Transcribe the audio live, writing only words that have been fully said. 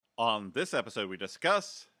On this episode, we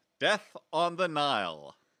discuss Death on the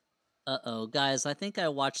Nile. Uh-oh, guys, I think I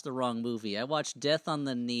watched the wrong movie. I watched Death on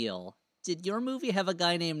the Nile. Did your movie have a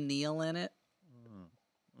guy named Neil in it?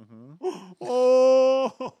 Mm-hmm.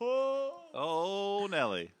 Oh,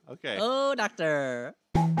 Nelly. Okay. Oh, doctor.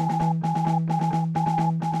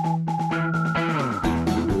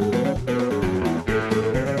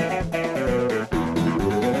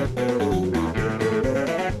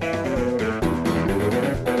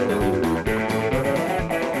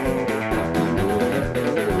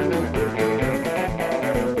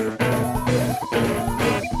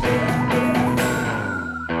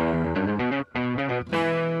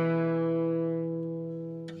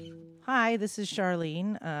 Hi, this is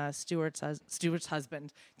Charlene, Stuart's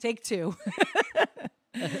husband. Take two.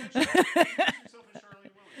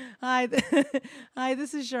 Hi,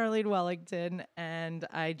 this is Charlene Wellington, and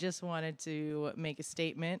I just wanted to make a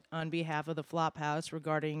statement on behalf of the Flophouse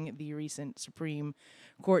regarding the recent Supreme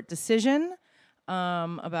Court decision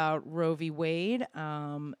about Roe v. Wade.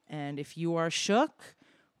 And if you are shook,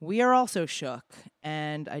 we are also shook.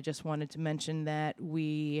 And I just wanted to mention that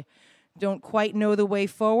we don't quite know the way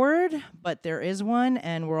forward, but there is one,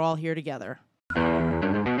 and we're all here together.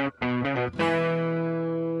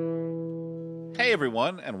 Hey,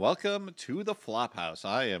 everyone, and welcome to the Flophouse.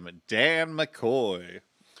 I am Dan McCoy.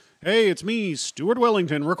 Hey, it's me, Stuart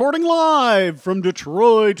Wellington, recording live from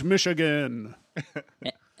Detroit, Michigan.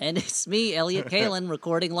 And it's me, Elliot Kalin,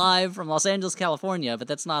 recording live from Los Angeles, California, but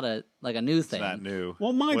that's not a new thing. It's not new.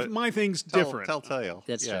 Well, my thing's different. Tell you.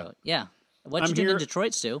 That's true. Yeah. What I'm you doing here- in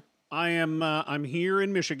Detroit, Stu? I'm here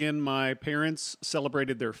in Michigan. My parents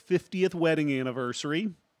celebrated their 50th wedding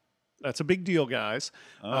anniversary. That's a big deal, guys.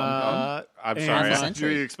 I'm and- sorry. Half a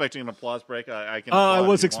century. Were you expecting an applause break? I can. I applaud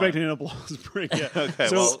was if you expecting want. an applause break. Yeah. Okay,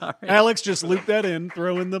 So well, Sorry. Alex just looped that in,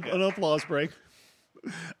 throw in an applause break.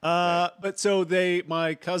 But so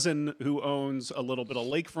my cousin who owns a little bit of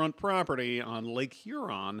lakefront property on Lake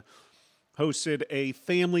Huron hosted a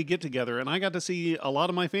family get-together, and I got to see a lot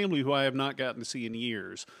of my family who I have not gotten to see in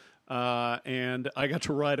years. And I got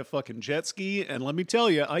to ride a fucking jet ski, and let me tell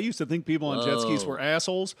you, I used to think people on jet skis were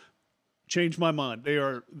assholes. Changed my mind. They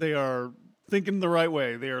are thinking the right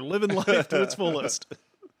way. They are living life to its fullest.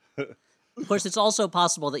 Of course, it's also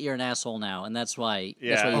possible that you're an asshole now, and that's why.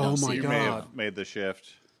 That's why you Yeah. don't Oh see my You it. may God. have made the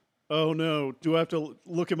shift. Oh no! Do I have to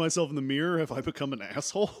look at myself in the mirror? Have I become an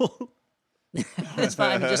asshole? It's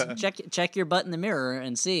fine. I mean, just check your butt in the mirror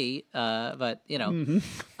and see. But you know,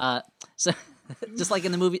 so just like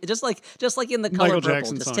in the movie, just like in the color Michael purple,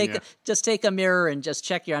 Jackson just song, take yeah. just take a mirror and just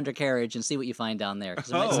check your undercarriage and see what you find down there,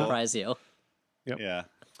 because it might Oh. surprise you. Yep. Yeah.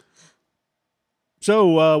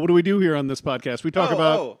 So, what do we do here on this podcast? We talk Oh,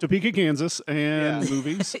 about oh. Topeka, Kansas, and Yeah.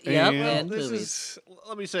 movies. Yep, and and This movies. is,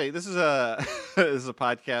 let me say, this is a this is a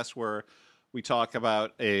podcast where we talk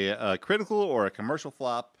about a critical or a commercial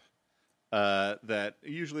flop that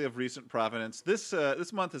usually of recent provenance. This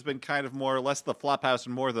month has been kind of more or less the flop house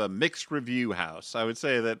and more the mixed review house. I would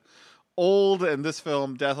say that Old and this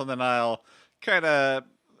film, Death on the Nile, kind of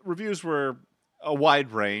reviews were a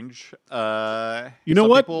wide range. You know some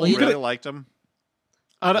what? People Well, you really could've- liked them.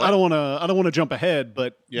 I don't want to jump ahead,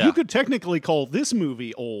 but Yeah. you could technically call this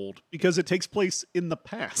movie old because it takes place in the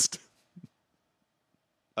past.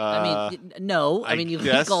 I mean, no. I I mean, you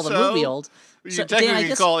guess can call the so. movie old. You So, technically Dan, I can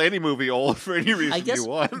guess, call any movie old for any reason guess- you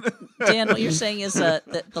want. Dan, what you're saying is that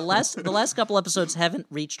the last couple episodes haven't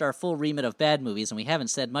reached our full remit of bad movies, and we haven't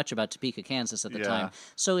said much about Topeka, Kansas at the Yeah. time.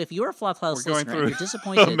 So if you're a Flophouse We're going listener and through you're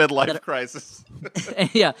disappointed, a midlife that- crisis.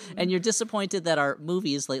 yeah, and you're disappointed that our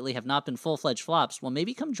movies lately have not been full-fledged flops, well,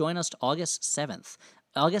 maybe come join us August 7th.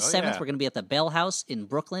 August 7th, yeah. we're going to be at the Bell House in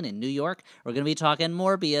Brooklyn, in New York. We're going to be talking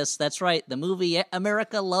Morbius. That's right, the movie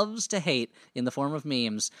America loves to hate in the form of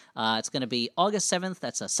memes. It's going to be August 7th.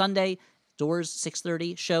 That's a Sunday. Doors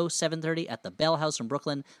 6:30, show 7:30 at the Bell House in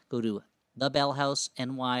Brooklyn. Go to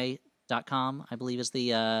thebellhouseny.com, I believe is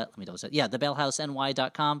the, let me double check. Yeah,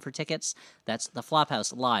 thebellhouseny.com for tickets. That's the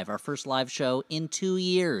Flophouse Live, our first live show in 2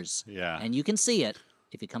 years. Yeah. And you can see it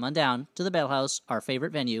if you come on down to the Bell House, our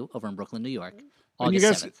favorite venue over in Brooklyn, New York, And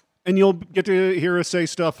August 7th. and you'll get to hear us say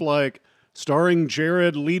stuff like starring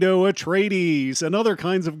Jared Leto Atreides and other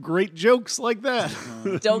kinds of great jokes like that.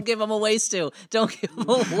 Don't give them away, Stu. Don't give them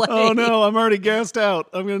away. Oh no, I'm already gassed out.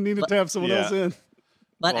 I'm going to need to tap someone yeah. else in.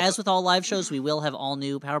 But as with all live shows, we will have all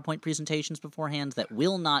new PowerPoint presentations beforehand that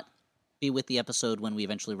will not be with the episode when we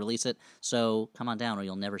eventually release it. So come on down, or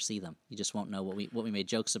you'll never see them. You just won't know what we made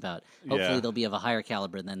jokes about. Hopefully, Yeah. they'll be of a higher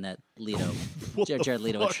caliber than that Leto, What Jared the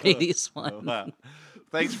Leto fuck? Atreides one. Wow.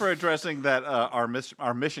 Thanks for addressing that our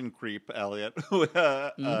mission creep, Elliot, with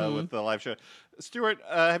the live show. Stuart,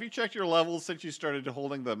 have you checked your levels since you started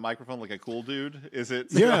holding the microphone like a cool dude? Is it?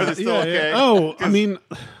 Are they still okay? Oh, I mean,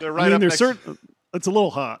 they're right up they're next. certain. It's a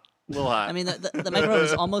little hot. A little hot. I mean, the microphone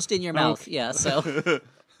is almost in your mouth. Yeah, so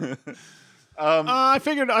I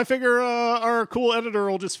figure our cool editor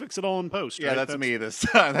will just fix it all in post. Yeah, right? that's me this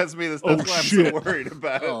time. That's me this time. That's why I'm shit. so worried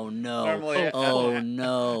about it. oh no, Normally,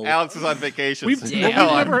 no. Alex is on vacation. We've, so Damn. now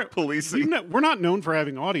we've never, I'm policing. we're not known for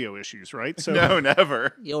having audio issues, right? So No,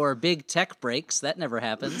 never. Your big tech breaks, that never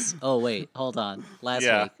happens. Oh wait, hold on. Last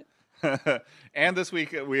Yeah. week. And this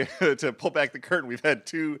week, we to pull back the curtain, we've had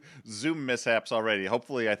 2 Zoom mishaps already.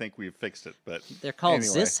 Hopefully, I think we've fixed it. But They're called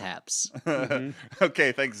anyway. Zishaps.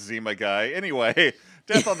 Okay, thanks, Zima guy. Anyway,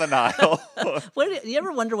 Death on the Nile. What do you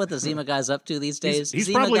ever wonder what the Zima guy's up to these days? he's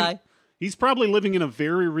Zima guy? he's probably living in a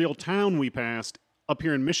very real town we passed up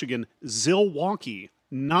here in Michigan, Zilwaukee.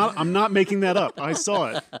 I'm not making that up. I saw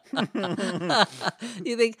it.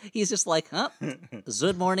 You think he's just like, huh?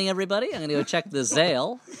 Good morning, everybody. I'm going to go check the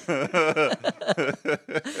Zale.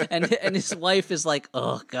 and his wife is like,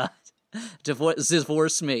 oh, God,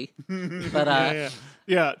 divorce me. But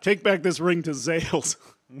Yeah, take back this ring to Zales.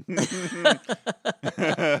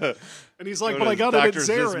 And he's like, Go but to I got it at Dr.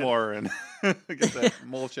 Zarin. Zismore and get that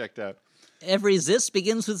mole checked out. every Zis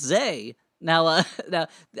begins with Zay. Now,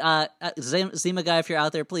 Zima guy, if you're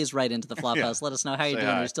out there, please write into the Flophouse. Let us know how you're Say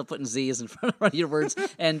doing. hi. You're still putting Z's in front of your words.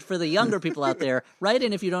 And for the younger people out there, write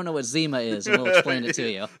in if you don't know what Zima is, and we'll explain it to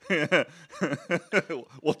you.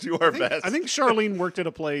 We'll do our best. I think Charlene worked at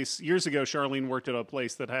a place years ago. Charlene worked at a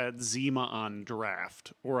place that had Zima on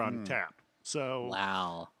draft or on tap. So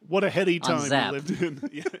Wow. what a heady On time Zap. we lived in.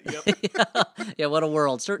 Yep. Yeah, what a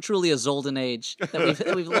world. Truly a Zolden age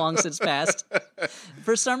that we've long since passed.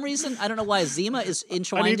 For some reason, I don't know why, Zima is I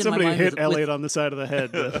entwined need in my somebody to mind hit with Elliot on the side of the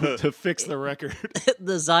head to fix the record.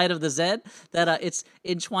 the side of the Z, that it's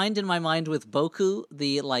entwined in my mind with Boku,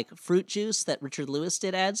 the fruit juice that Richard Lewis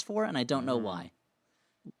did ads for, and I don't know why.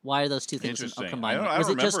 Why are those two things Interesting. combined? I Was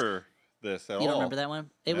don't it just remember this at all. you don't remember that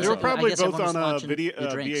one? It was They were I probably guess both everyone was on a watching the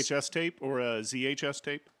drinks. VHS tape or a ZHS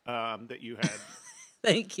tape that you had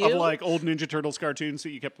Thank you. of old Ninja Turtles cartoons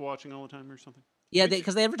that you kept watching all the time or something. Yeah,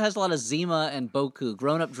 because they advertised a lot of Zima and Boku.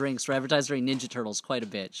 Grown-up drinks were advertised during Ninja Turtles quite a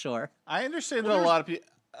bit. Sure. I understand that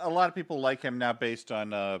a lot of people like him now based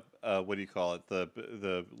on what do you call it,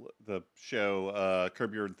 the show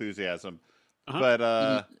Curb Your Enthusiasm. But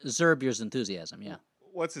Zerber's enthusiasm. Yeah.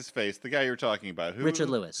 what's his face? The guy you were talking about, Richard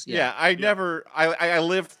Lewis. Yeah, I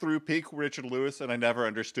lived through peak Richard Lewis and I never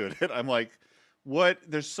understood it. I'm like, what?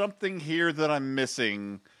 There's something here that I'm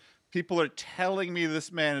missing. People are telling me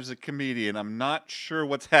this man is a comedian. I'm not sure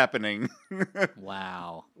what's happening.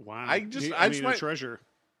 Wow. Wow. I just need might- a treasure.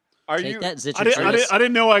 Are Take you? that, Zitcher I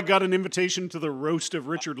didn't know I got an invitation to the roast of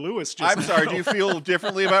Richard Lewis. Just I'm sorry. now. Do you feel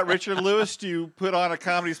differently about Richard Lewis? Do you put on a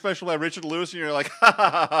comedy special about Richard Lewis and you're like, ha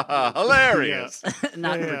ha ha ha, hilarious?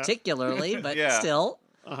 Not Yeah. particularly, but Yeah. still.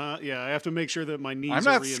 Yeah, I have to make sure that my knees. I'm are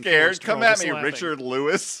not reinforced scared. for Come all at this me, laughing. Richard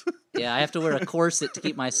Lewis. Yeah, I have to wear a corset to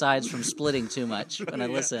keep my sides from splitting too much when I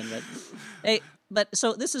listen. But hey,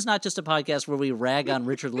 so this is not just a podcast where we rag on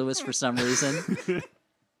Richard Lewis for some reason.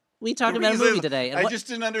 We talk about a movie today. And I what- just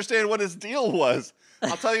didn't understand what his deal was.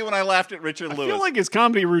 I'll tell you when I laughed at Richard I Lewis. feel like his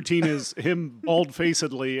comedy routine is him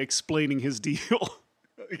bald-facedly explaining his deal.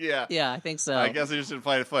 yeah. yeah, I think so. I guess I just didn't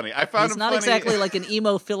find it funny. I found It's him not funny. exactly like an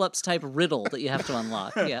Emo Phillips type riddle that you have to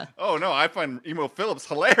unlock. Yeah. Oh no, I find Emo Phillips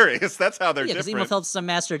hilarious. That's how they're Yeah, because different. Emo Phillips is a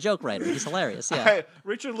master joke writer. He's hilarious. Yeah.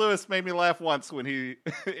 Richard Lewis made me laugh once when he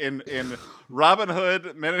in Robin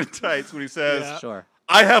Hood Men in Tights when he says, Yeah. Sure.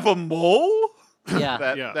 "I have a mole." Yeah.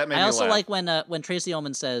 That made I me also laugh. like when Tracy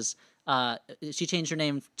Ullman says she changed her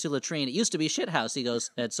name to Latrine. It used to be Shithouse. He goes,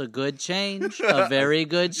 "It's a good change, a very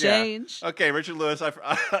good Yeah. change." Okay, Richard Lewis.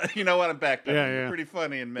 You know what? I'm back. Yeah. Pretty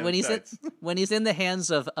funny in Men When in he's in, Tights. when he's in the hands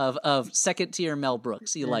of second tier Mel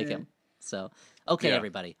Brooks, you like him. So okay, Yeah.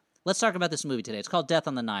 everybody, let's talk about this movie today. It's called Death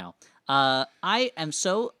on the Nile. I am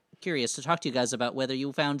so curious to talk to you guys about whether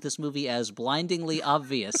you found this movie as blindingly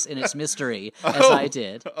obvious in its mystery as I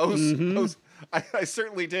did. I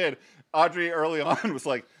certainly did. Audrey early on was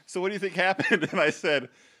like, "So what do you think happened?" And I said,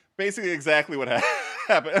 basically exactly what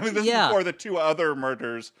happened. I mean, this is Yeah. before the 2 other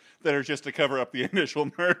murders that are just to cover up the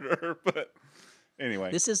initial murder. But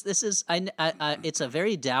anyway, This is it's a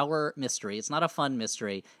very dour mystery. It's not a fun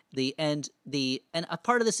mystery. And a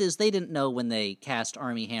part of this is they didn't know when they cast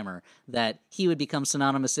Armie Hammer that he would become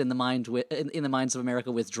synonymous in the minds of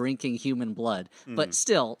America with drinking human blood. But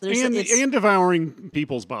still, and devouring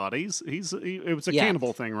people's bodies. It was a Yeah.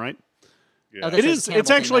 cannibal thing, right? Yeah. Oh, that's It a is. cannibal It's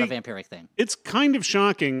thing, actually not a vampiric thing. It's kind of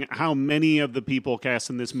shocking how many of the people cast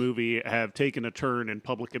in this movie have taken a turn in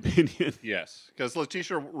public opinion. Yes, because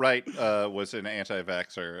Letitia Wright was an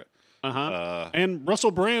anti-vaxxer. And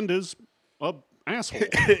Russell Brand is a asshole.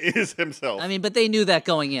 Is himself. I mean, but they knew that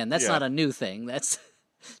going in. That's Yeah. not a new thing. That's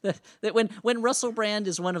that when Russell Brand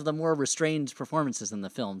is one of the more restrained performances in the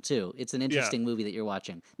film too. It's an interesting movie that you're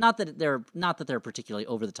watching. Not that they're particularly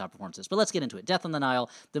over the top performances, but let's get into it. Death on the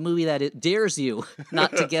Nile, the movie that it dares you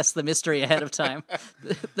not to guess the mystery ahead of time.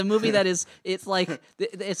 The movie that is it's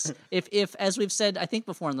if as we've said I think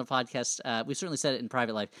before on the podcast, we've certainly said it in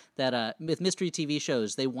private life that with mystery TV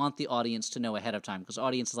shows they want the audience to know ahead of time because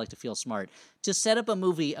audiences like to feel smart. To set up a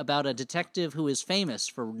movie about a detective who is famous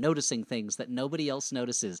for noticing things that nobody else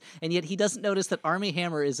notices, and yet he doesn't notice that Armie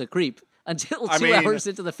Hammer is a creep until 2 hours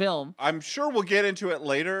into the film. I'm sure we'll get into it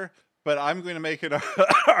later, but I'm going to make an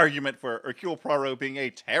argument for Hercule Poirot being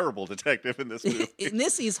a terrible detective in this movie. In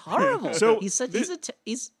this, he's horrible. So he's sorry.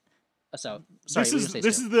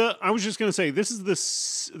 I was just going to say this is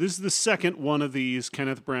the second one of these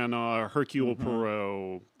Kenneth Branagh Hercule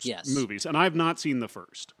Poirot movies, and I've not seen the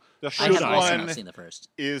first. The I first have also one not seen the first.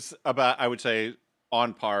 is about, I would say,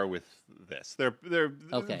 on par with this. They're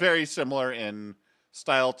Okay. very similar in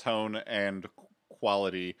style, tone, and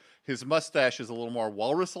quality. His mustache is a little more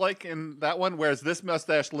walrus-like in that one, whereas this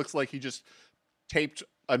mustache looks like he just taped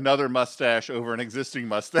another mustache over an existing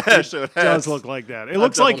mustache. So it does has look like that. It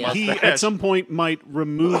looks like double he mustache. at some point might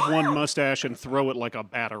remove one mustache and throw it like a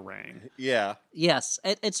batarang. Yeah. Yes,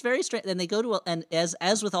 it's very strange. And they go to and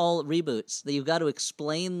as with all reboots, that you've got to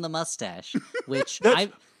explain the mustache, which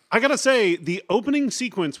I gotta say, the opening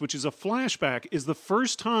sequence, which is a flashback, is the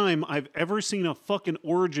first time I've ever seen a fucking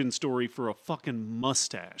origin story for a fucking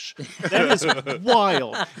mustache. That is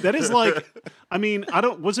wild. That is like, I mean,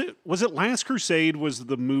 was it Last Crusade was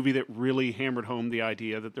the movie that really hammered home the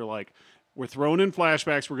idea that they're like, we're throwing in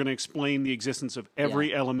flashbacks, we're going to explain the existence of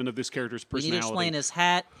every element of this character's we personality. need to explain his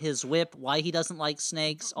hat, his whip, why he doesn't like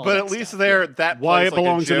snakes. All But that at least stuff. there, that Why plays it like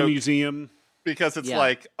belongs a in a joke, museum. because it's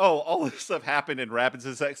like, oh, all this stuff happened in rapid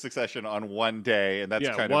succession on one day, and that's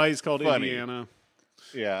kind why of he's called funny. Indiana.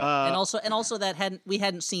 Yeah. and also that we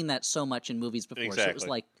hadn't seen that so much in movies before, so it was Exactly.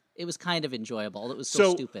 like it was kind of enjoyable. It was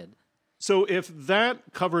so stupid. So if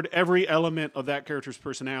that covered every element of that character's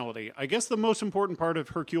personality, I guess the most important part of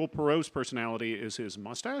Hercule Poirot's personality is his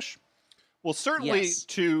mustache. Well, certainly Yes.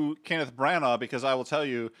 to Kenneth Branagh, because I will tell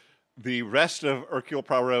you, the rest of Hercule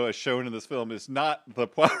Poirot as shown in this film is not the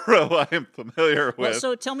Poirot I am familiar with. Well,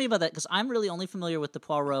 so tell me about that, because I'm really only familiar with the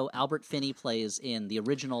Poirot Albert Finney plays in the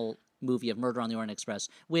original movie of Murder on the Orient Express,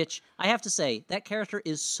 which I have to say, that character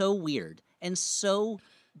is so weird and so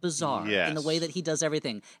bizarre in the way that he does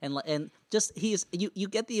everything, and just you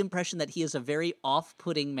get the impression that he is a very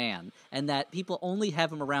off-putting man, and that people only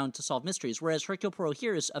have him around to solve mysteries. Whereas Hercule Poirot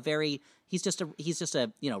here is he's just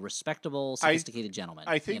a respectable, sophisticated gentleman.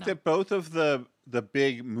 I think that both of the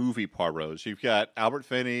big movie Poirots, you've got Albert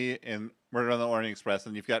Finney in Murder on the Orient Express,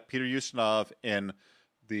 and you've got Peter Ustinov in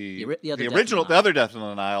the other Death on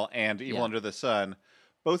the Nile and Evil Under the Sun.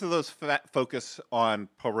 Both of those focus on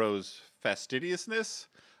Poirot's fastidiousness.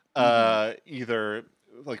 Either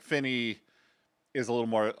like Finney is a little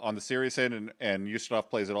more on the serious end, and Ustinov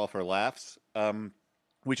plays it all for laughs,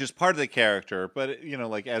 which is part of the character. But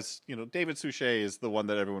David Suchet is the one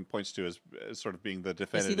that everyone points to as sort of being the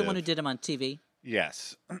definitive. Is he the one who did him on TV?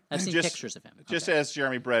 Yes, I've seen pictures of him. Just as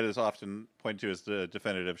Jeremy Brett is often pointed to as the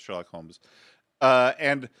definitive Sherlock Holmes,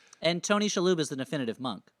 and Tony Shalhoub is the definitive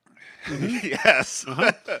monk. Yes.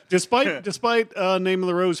 Despite Name of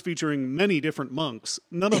the Rose featuring many different monks,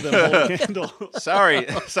 none of them hold a candle. Sorry,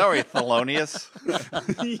 Thelonious.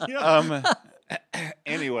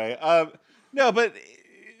 Anyway, no, but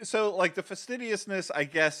so like the fastidiousness, I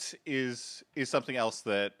guess, is something else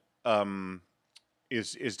that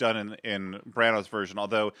is done in Branagh's version.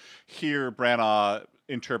 Although here Branagh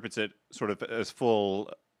interprets it sort of as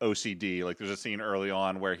full OCD. Like there's a scene early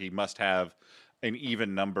on where he must have an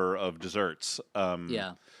even number of desserts.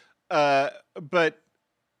 But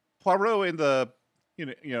Poirot in the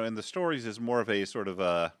in the stories is more of a sort of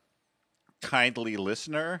a kindly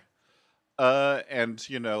listener, and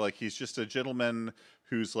like he's just a gentleman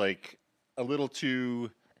who's like a little too.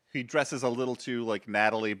 He dresses a little too like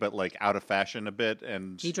Natalie, but like out of fashion a bit,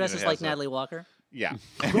 and he dresses like Natalie Walker. Yeah.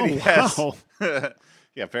 Wow.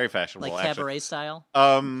 Yeah, very fashionable. Like cabaret style.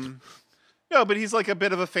 No, but he's like a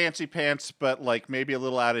bit of a fancy pants, but like maybe a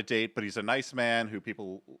little out of date. But he's a nice man who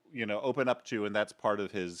people, open up to, and that's part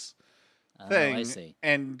of his thing. I see.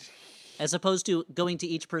 And as opposed to going to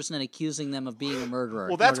each person and accusing them of being a murderer.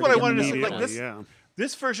 well, that's what I wanted to say. say. Like this,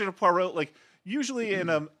 this version of Poirot, like usually in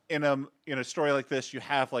a story like this, you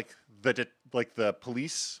have like the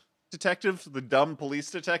police detectives, the dumb police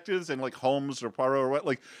detectives, and like Holmes or Poirot or what,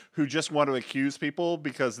 like who just want to accuse people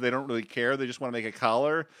because they don't really care. They just want to make a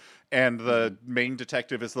collar, and the main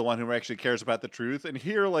detective is the one who actually cares about the truth. And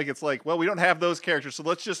here, like it's like, well, we don't have those characters, so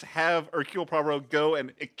let's just have Hercule Poirot go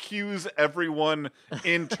and accuse everyone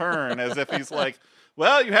in turn, as if he's like,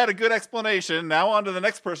 well, you had a good explanation. Now on to the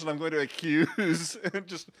next person I'm going to accuse. And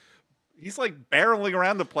just he's like barreling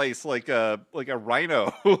around the place like a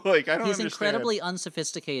rhino. Like I don't He's understand. incredibly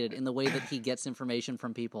unsophisticated in the way that he gets information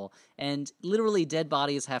from people, and literally dead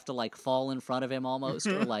bodies have to like fall in front of him almost,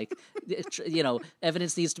 or like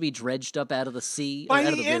evidence needs to be dredged up out of the sea. By or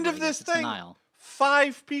out the of end river, of this it's the thing, Nile.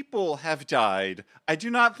 5 people have died. I do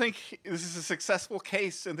not think this is a successful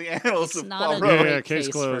case in the annals It's of not a Poirot. great case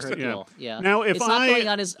case closed, for Hercule. Yeah. Now, if it's not I- going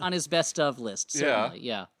on his best of list. Certainly,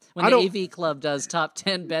 yeah. When I the don't- AV Club does top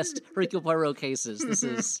 10 best Hercule Poirot cases, this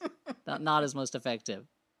is not as most effective.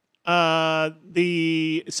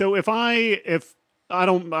 So if I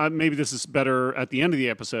don't maybe this is better at the end of the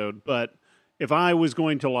episode, but if I was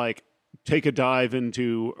going to like take a dive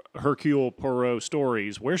into Hercule Poirot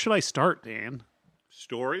stories, where should I start, Dan?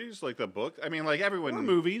 Stories like the book. I mean, like everyone Or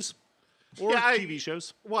movies or Yeah, TV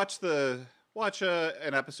shows? watch an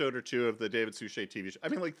episode or two of the David Suchet TV show. I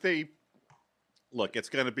mean, like it's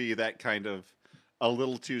going to be that kind of a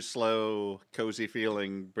little too slow, cozy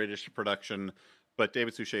feeling British production. But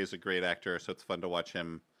David Suchet is a great actor, so it's fun to watch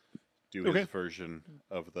him do his version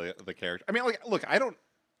of the character. I mean, like, look, I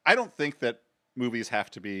don't think that movies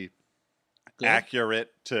have to be Good?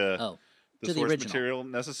 accurate to Oh, the to the source original. material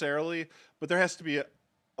necessarily, but there has to be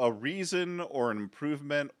a reason or an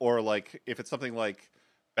improvement, or like if it's something like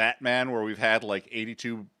Batman where we've had like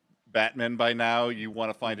 82 Batmen by now, you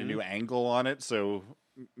want to find a new angle on it, so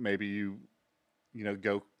maybe you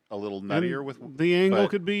go a little nuttier And with the angle but-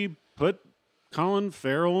 could be put Colin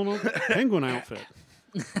Farrell in a penguin outfit.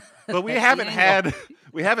 but we That's haven't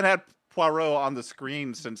the had Poirot on the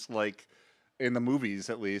screen since like in the movies,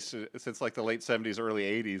 at least since like the late 70s, early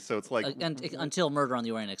 80s, so it's like Until Murder on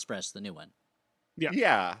the Orient Express, the new one.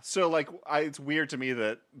 yeah, so like it's weird to me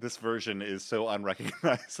that this version is so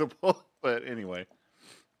unrecognizable. But anyway,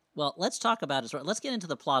 Well, let's talk about it. Let's get into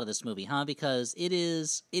the plot of this movie, huh? Because it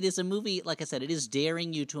is a movie, like I said, it is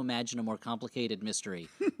daring you to imagine a more complicated mystery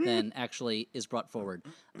than actually is brought forward.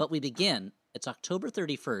 But we begin, it's October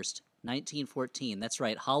 31st, 1914. That's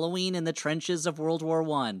right, Halloween in the trenches of World War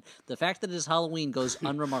I. The fact that it is Halloween goes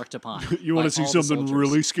unremarked upon. You want to see something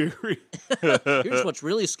really scary? Here's what's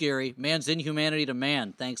really scary: man's inhumanity to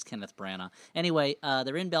man. Thanks, Kenneth Branagh. Anyway,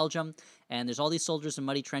 they're in Belgium, and there's all these soldiers in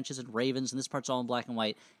muddy trenches and ravens, and this part's all in black and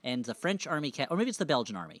white. And the French army, or maybe it's the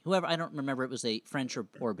Belgian army, whoever, I don't remember, it was a French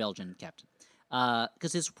or Belgian captain.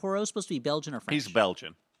 Because is Poirot supposed to be Belgian or French? he's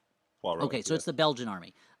Belgian. Poirot, Okay, so it's the Belgian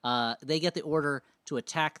army. They get the order to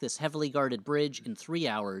attack this heavily guarded bridge in 3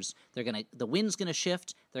 hours. The wind's gonna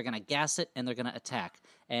shift. They're gonna gas it, and they're gonna attack.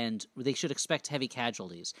 And they should expect heavy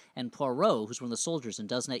casualties. And Poirot, who's one of the soldiers and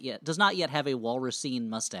does not yet have a walrusine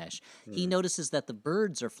mustache, he notices that the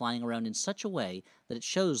birds are flying around in such a way that it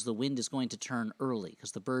shows the wind is going to turn early,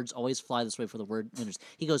 because the birds always fly this way for the winters.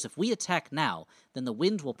 He goes, if we attack now, then the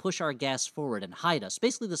wind will push our gas forward and hide us.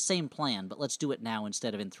 Basically the same plan, but let's do it now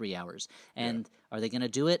instead of in 3 hours. And are they going to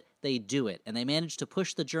do it? They do it. And they manage to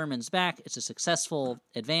push the Germans back. It's a successful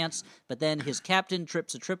advance, but then his captain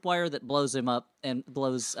trips a tripwire that blows him up and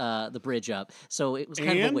blows the bridge up. So it was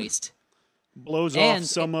kind of a And waste. Blows off And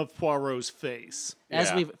some of Poirot's face. As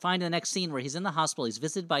Yeah. we find in the next scene where he's in the hospital, he's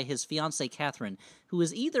visited by his fiancée, Catherine, who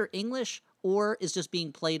is either English or is just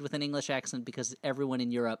being played with an English accent because everyone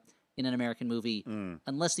in Europe in an American movie,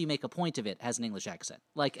 unless you make a point of it, has an English accent.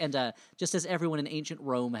 Just as everyone in ancient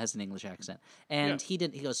Rome has an English accent. And he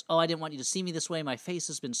goes, I didn't want you to see me this way. My face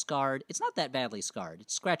has been scarred. It's not that badly scarred.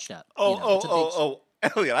 It's scratched up.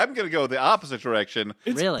 Elliot, I'm going to go the opposite direction.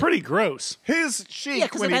 It's Really? pretty gross. His cheek, Yeah,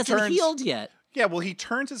 because when it he hasn't turns, healed yet. Yeah, well, he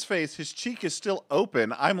turns his face. His cheek is still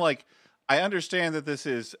open. I'm like, I understand that this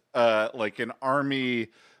is like an army,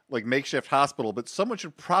 like makeshift hospital, but someone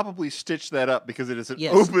should probably stitch that up because it is an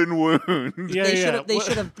Yes. open wound. Yeah, They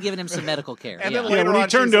should have given him some medical care. And yeah. then Yeah, later when he on,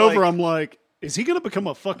 turned she's over, like- I'm like, is he going to become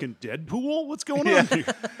a fucking Deadpool? What's going on here?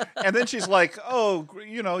 And then she's like,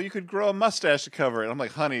 you could grow a mustache to cover it. I'm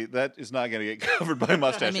like, honey, that is not going to get covered by a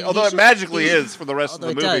mustache. mean, Although he it should- magically he- is for the rest of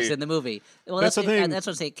Although the it movie. does in the movie. Well, That's the thing. That's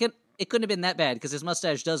what I'm saying. It couldn't have been that bad because his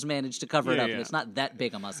mustache does manage to cover it Yeah, up, yeah. and it's not that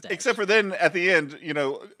big a mustache. Except for then at the end,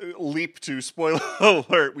 leap to spoiler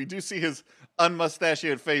alert. We do see his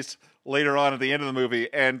unmustachioed face later on at the end of the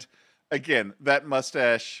movie. And again, that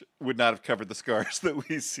mustache would not have covered the scars that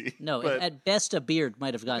we see. No, but at best, a beard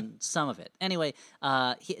might have gotten some of it. Anyway,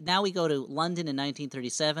 now we go to London in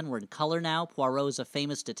 1937. We're in color now. Poirot is a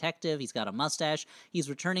famous detective. He's got a mustache. He's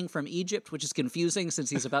returning from Egypt, which is confusing since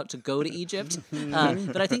he's about to go to Egypt.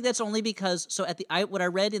 But I think that's only because, so what I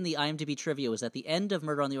read in the IMDb trivia was at the end of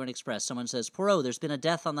Murder on the Orient Express, someone says, Poirot, there's been a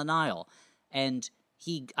death on the Nile. And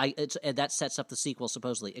that sets up the sequel,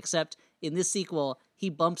 supposedly. Except in this sequel, he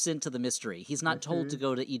bumps into the mystery. He's not told to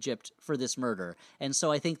go to Egypt for this murder. And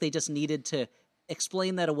so I think they just needed to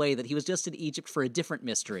explain that away, that he was just in Egypt for a different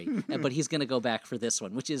mystery, but he's going to go back for this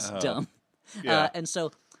one, which is dumb. Yeah. And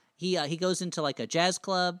so he goes into like a jazz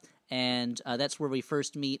club, and that's where we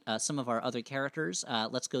first meet some of our other characters.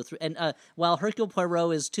 Let's go through. And while Hercule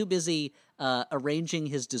Poirot is too busy arranging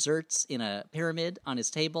his desserts in a pyramid on his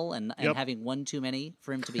table and having one too many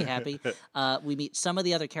for him to be happy, we meet some of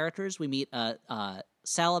the other characters. We meet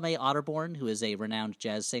Salome Otterborn, who is a renowned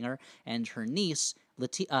jazz singer, and her niece,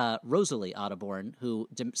 Rosalie Otterborn, who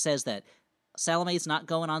says that Salome's not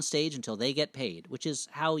going on stage until they get paid, which is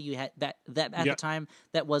how you had at the time.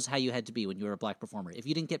 That was how you had to be when you were a black performer. If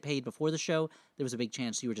you didn't get paid before the show, there was a big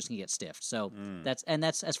chance you were just gonna get stiffed. So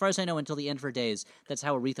that's as far as I know, until the end of her days, that's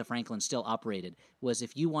how Aretha Franklin still operated. Was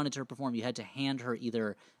if you wanted her to perform, you had to hand her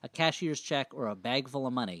either a cashier's check or a bag full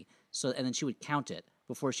of money. And then she would count it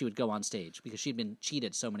before she would go on stage because she'd been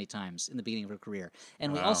cheated so many times in the beginning of her career.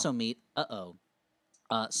 And we also meet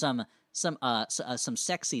some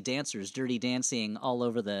sexy dancers dirty dancing all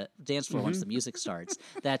over the dance floor once the music starts.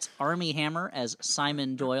 That's Armie Hammer as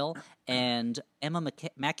Simon Doyle and Emma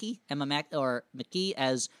McKee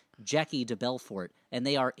as Jackie de Belfort, and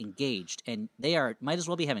they are engaged, and they might as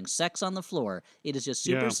well be having sex on the floor. It is just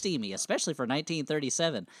super steamy, especially for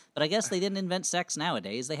 1937. But I guess they didn't invent sex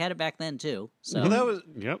nowadays. They had it back then too. So that was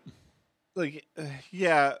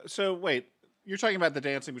So wait, you're talking about the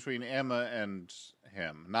dancing between Emma and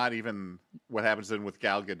him, not even what happens then with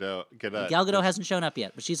Gal Gadot. Gal Gadot hasn't shown up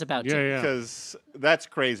yet, but she's about to. Yeah. Because that's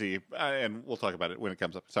crazy, and we'll talk about it when it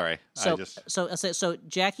comes up. Sorry. So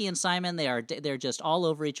Jackie and Simon, they're just all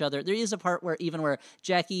over each other. There is a part where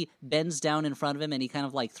Jackie bends down in front of him and he kind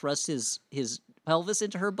of like thrusts his pelvis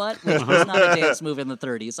into her butt, which was not a dance move in the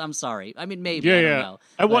 30s. I'm sorry. I mean, maybe, I don't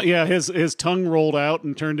know. His tongue rolled out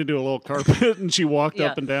and turned into a little carpet, and she walked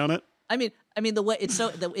up and down it. I mean, the way it's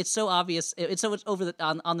so obvious, it's so much over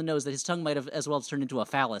on the nose that his tongue might have as well turned into a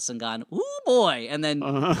phallus and gone, "Ooh boy," and then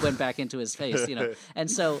went back into his face,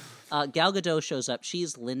 And so Gal Gadot shows up.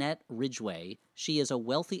 She's Lynette Ridgway. She is a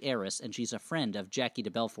wealthy heiress, and she's a friend of Jackie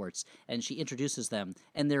de Belfort's. And she introduces them,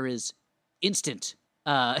 and there is instant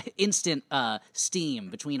steam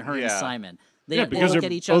between her and Simon. They look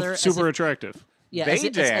at each other super attractive. Yeah,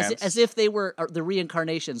 as if they were the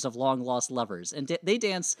reincarnations of long lost lovers, and they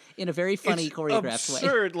dance in a very funny choreographed way.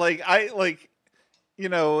 Absurd,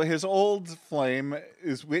 his old flame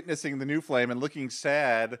is witnessing the new flame and looking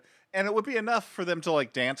sad, and it would be enough for them to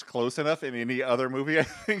dance close enough in any other movie, I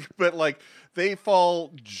think. But they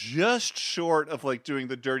fall just short of doing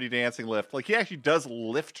the Dirty Dancing lift. He actually does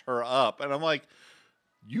lift her up, and I'm like,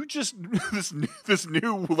 you just this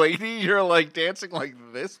new lady, you're dancing like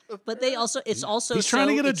this. But it's also he's trying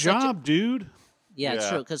to get a job, dude. Yeah, it's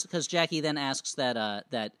true because Jackie then asks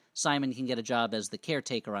that Simon can get a job as the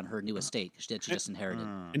caretaker on her new estate that she just inherited.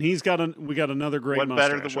 And we got another great mustache.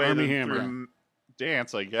 Better the way Armie Hammer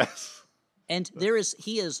dance, I guess. And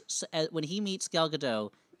he is when he meets Gal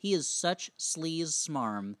Gadot, he is such sleaze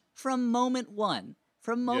smarm from moment one.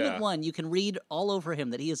 From moment one, you can read all over him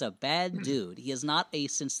that he is a bad dude. He is not a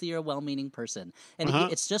sincere, well-meaning person. And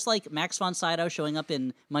it's just like Max von Sydow showing up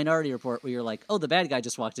in Minority Report, where you're like, oh, the bad guy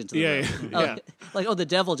just walked into the room. The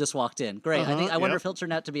devil just walked in. Great. I wonder if he'll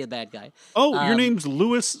turn out to be a bad guy. Oh, your name's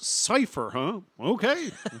Louis Cypher, huh? Okay.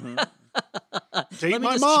 Take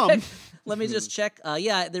my mom. Let me just check.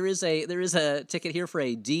 There is a ticket here for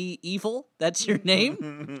a D Evil. That's your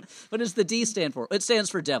name. What does the D stand for? It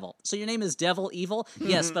stands for devil. So your name is Devil Evil?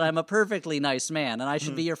 Yes, but I'm a perfectly nice man, and I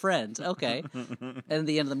should be your friend. Okay. And at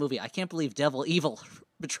the end of the movie, I can't believe Devil Evil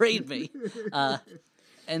betrayed me.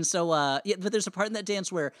 And so, but there's a part in that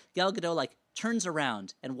dance where Gal Gadot turns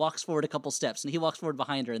around and walks forward a couple steps, and he walks forward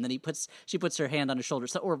behind her, and then she puts her hand on his shoulder,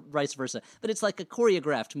 or vice versa. But it's like a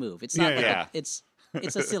choreographed move. It's not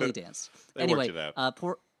it's a silly dance. Anyway,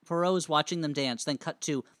 Poirot is watching them dance, then cut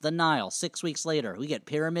to the Nile 6 weeks later. We get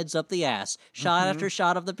pyramids up the ass, shot after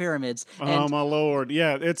shot of the pyramids. Oh, my Lord.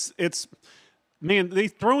 Yeah, it's man, they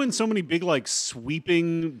throw in so many big,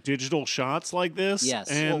 sweeping digital shots like this. Yes.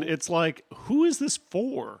 And it's who is this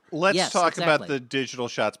for? Let's talk about the digital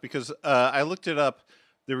shots, because I looked it up.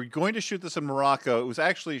 They were going to shoot this in Morocco. It was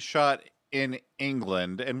actually shot in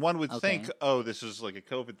England, and one would think, oh, this is like a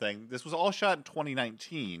COVID thing. This was all shot in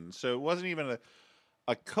 2019, so it wasn't even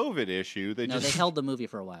a COVID issue. They they held the movie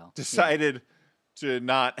for a while. Decided to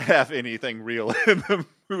not have anything real in the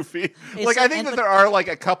movie. I think that there are like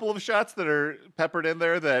a couple of shots that are peppered in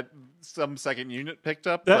there that some second unit picked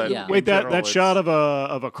up. That shot of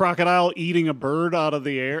a crocodile eating a bird out of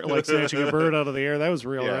the air, like snatching a bird out of the air, that was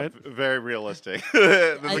real, right? Very realistic.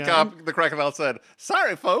 The crocodile said,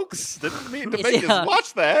 "Sorry, folks, didn't mean to make us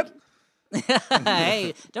watch that."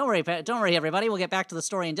 Hey, don't worry, everybody. We'll get back to the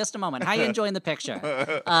story in just a moment. How you enjoying the picture?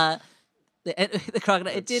 The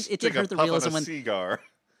crocodile. It did hurt the realism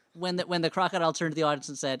when the crocodile turned to the audience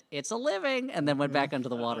and said, "It's a living," and then went back under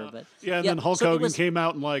the water. But and then Hulk Hogan came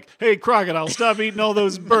out and like, "Hey, crocodile, stop eating all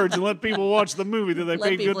those birds and let people watch the movie that they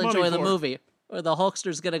paid good money for." Let people enjoy the movie, or the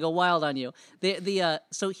Hulkster's gonna go wild on you.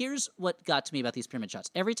 So here's what got to me about these pyramid shots.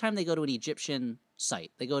 Every time they go to an Egyptian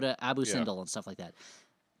site, they go to Abu Simbel and stuff like that.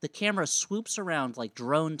 The camera swoops around like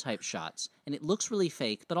drone type shots, and it looks really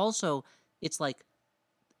fake, but also it's like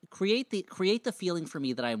create the feeling for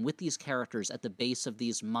me that I am with these characters at the base of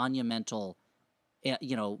these monumental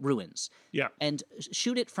ruins. Yeah. And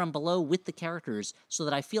shoot it from below with the characters so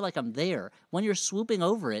that I feel like I'm there. When you're swooping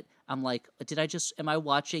over it, I'm like, am I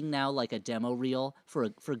watching now like a demo reel for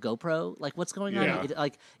GoPro? Like, what's going on?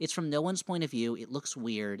 It's from no one's point of view. It looks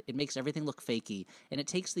weird. It makes everything look fakey. And it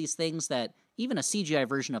takes these things that even a CGI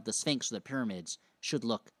version of the Sphinx or the pyramids should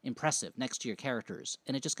look impressive next to your characters.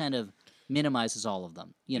 And it just kind of minimizes all of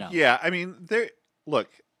them, Yeah, I mean,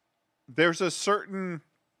 there's a certain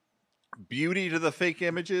beauty to the fake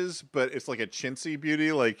images, but it's like a chintzy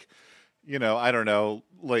beauty, like, I don't know,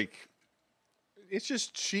 like it's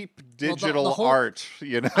just cheap digital art,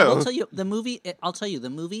 I'll tell you, the movie it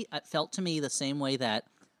felt to me the same way that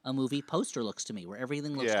a movie poster looks to me, where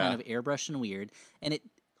everything looks kind of airbrushed and weird, and it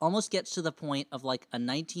almost gets to the point of like a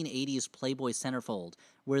 1980s Playboy centerfold,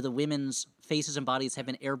 where the women's faces and bodies have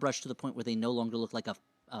been airbrushed to the point where they no longer look like a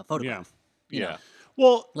photograph. You know?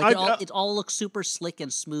 Well, it all looks super slick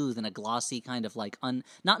and smooth in a glossy kind of like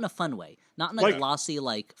not in a fun way, not in a glossy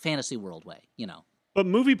like fantasy world way, But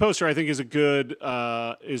movie poster, I think, is a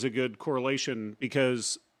good correlation,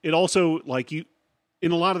 because it also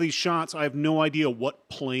in a lot of these shots, I have no idea what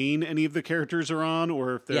plane any of the characters are on,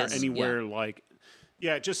 or if they're anywhere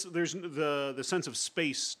just there's the sense of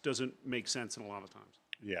space doesn't make sense in a lot of times.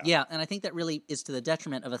 Yeah, and I think that really is to the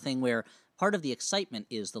detriment of a thing where part of the excitement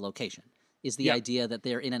is the location, is the idea that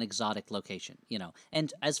they're in an exotic location,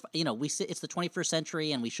 And as it's the 21st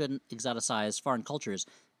century, and we shouldn't exoticize foreign cultures,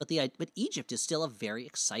 but Egypt is still a very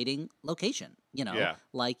exciting location,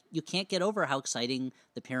 Like, you can't get over how exciting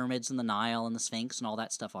the pyramids and the Nile and the Sphinx and all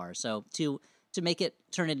that stuff are. So to make it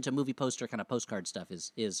turn it into movie poster kind of postcard stuff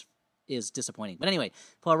is disappointing. But anyway,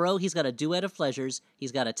 Poirot, he's got a duet of pleasures,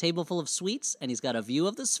 he's got a table full of sweets, and he's got a view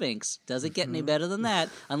of the Sphinx. Doesn't get any better than that,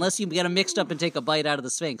 unless you get them mixed up and take a bite out of the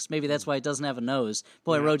Sphinx. Maybe that's why it doesn't have a nose.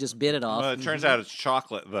 Poirot just bit it off. Well, it turns out it's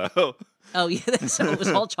chocolate, though. Oh, yeah, so it was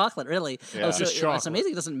all chocolate, really. Yeah. So it's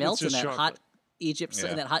amazing it doesn't melt in that hot Egypt,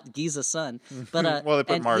 in that hot Giza sun. But well, they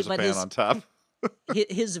put marzipan on top.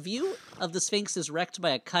 His view of the Sphinx is wrecked by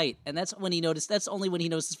a kite, and that's only when he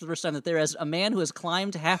noticed for the first time that there is a man who has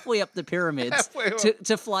climbed halfway up the pyramids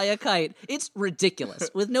to fly a kite. It's ridiculous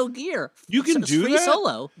with no gear. You can do free that?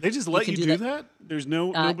 Solo. They just let you do that? There's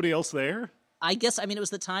nobody else there? I guess, it was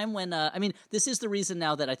the time when, this is the reason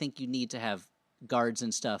now that I think you need to have guards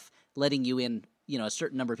and stuff letting you in, a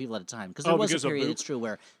certain number of people at a time. Because there was a period, it's true,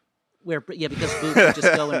 where because Book would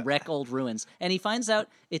just go and wreck old ruins. And he finds out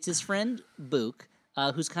it's his friend Book,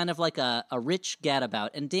 who's kind of like a rich gadabout.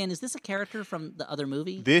 And Dan, is this a character from the other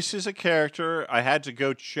movie? This is a character. I had to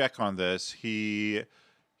go check on this. He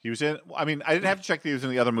was in. I didn't have to check that he was in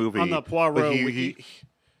the other movie. On the Poirot wiki.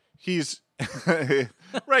 He's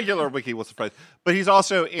regular wiki. What's the phrase? But he's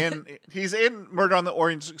also in. He's in Murder on the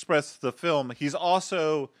Orient Express, the film. He's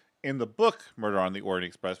also in the book Murder on the Orient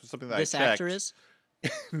Express, which is something that this I checked. Actor is.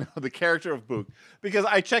 No, the character of Book, because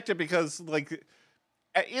I checked it because,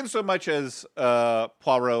 in so much as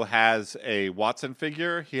Poirot has a Watson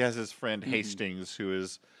figure, he has his friend Hastings, who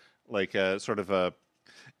is like a sort of a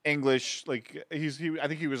English, I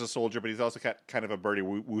think he was a soldier, but he's also got kind of a Bertie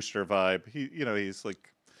Wooster vibe. He's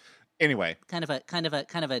like, anyway, kind of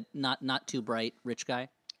a not too bright rich guy.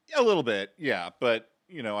 A little bit, yeah, but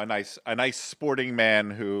a nice sporting man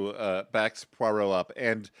who backs Poirot up.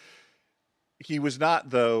 And he was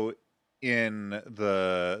not, though, in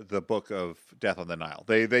the book of Death on the Nile.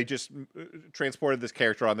 They just transported this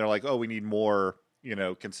character on. They're like, oh, we need more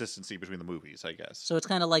consistency between the movies, I guess. So it's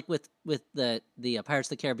kind of like with the Pirates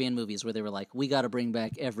of the Caribbean movies, where they were like, we got to bring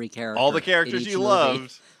back every character, all the characters you movie.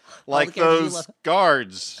 loved, like those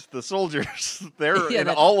guards, the soldiers. They're in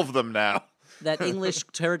all of them now. That English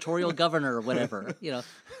territorial governor or whatever.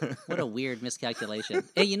 What a weird miscalculation.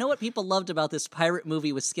 Hey, you know what people loved about this pirate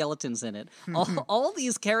movie with skeletons in it? All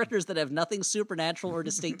these characters that have nothing supernatural or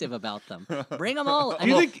distinctive about them. Bring them all. I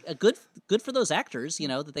mean, good for those actors,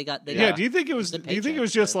 that they got. Yeah. Do you think it was? Do you think it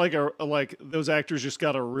was just like those actors just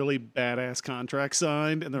got a really badass contract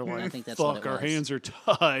signed, and they're like, I think that's "Fuck, our hands are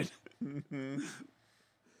tied."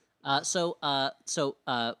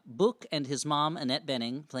 Book and his mom, Annette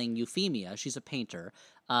Bening, playing Euphemia, she's a painter.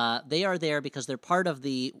 They are there because they're part of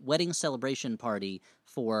the wedding celebration party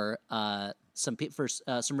for some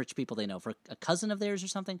rich people they know, for a cousin of theirs or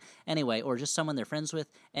something. Anyway, or just someone they're friends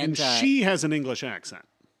with. And she has an English accent.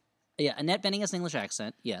 Yeah, Annette Bening has an English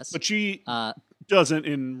accent, yes. But she doesn't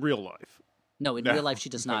in real life. No, in real life she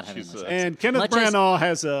does not have an English accent. And Kenneth Branagh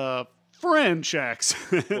has a French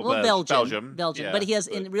accent. Well, Belgian. Yeah, but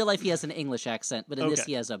in real life he has an English accent, but in this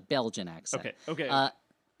he has a Belgian accent. Okay.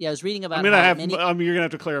 Yeah, I was reading about. you're gonna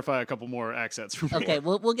have to clarify a couple more accents for me. Okay,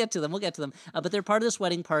 we'll get to them. But they're part of this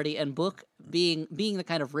wedding party, and Book, being the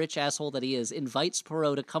kind of rich asshole that he is, invites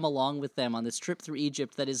Poirot to come along with them on this trip through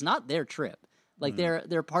Egypt that is not their trip. Like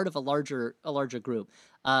they're part of a larger group.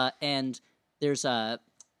 And at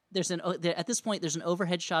this point there's an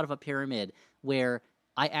overhead shot of a pyramid where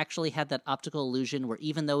I actually had that optical illusion where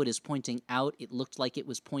even though it is pointing out, it looked like it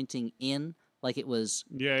was pointing in, like it was.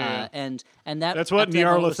 Yeah. And that's what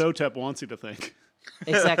Nyarlathotep wants you to think.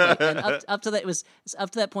 Exactly. And up to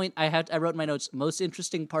that point, I wrote in my notes, most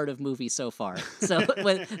interesting part of movie so far. So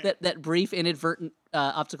when that brief inadvertent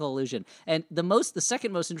optical illusion, and the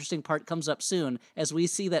second most interesting part comes up soon as we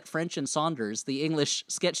see that French and Saunders, the English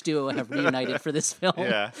sketch duo, have reunited for this film.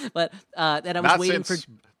 Yeah. But then I was Not waiting since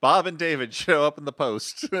for Bob and David show up in the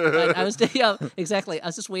post. Exactly. I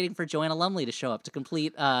was just waiting for Joanna Lumley to show up to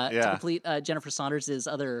complete Jennifer Saunders'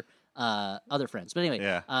 other friends. But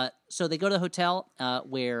anyway, so they go to the hotel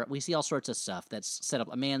where we see all sorts of stuff that's set up.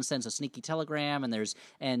 A man sends a sneaky telegram,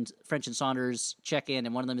 and French and Saunders check in,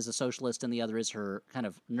 and one of them is a socialist, and the other is her kind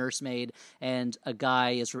of nursemaid. And a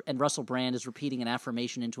guy and Russell Brand is repeating an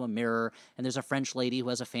affirmation into a mirror, and there's a French lady who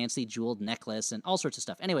has a fancy jeweled necklace, and all sorts of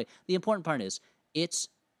stuff. Anyway, the important part is it's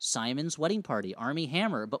Simon's wedding party, Armie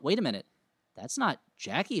Hammer. But wait a minute. That's not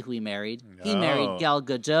Jackie who he married. No. He married Gal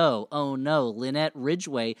Gadot. Oh no, Lynette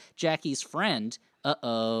Ridgway, Jackie's friend.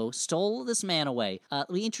 Stole this man away.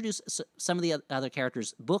 We introduce some of the other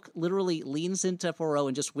characters. Book literally leans into Poirot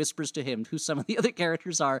and just whispers to him who some of the other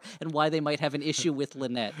characters are and why they might have an issue with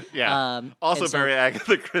Lynette. Yeah. Also very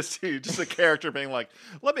Agatha Christie, just a character being like,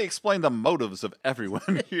 let me explain the motives of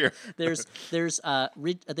everyone here. There's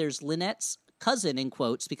Lynette's cousin, in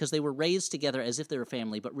quotes, because they were raised together as if they were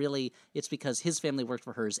family, but really it's because his family worked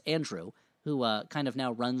for hers, Andrew, who kind of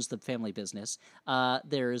now runs the family business.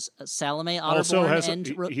 There's Salome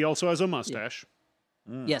Otterborn. He also has a mustache.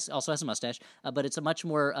 Yes, also has a mustache, but it's a much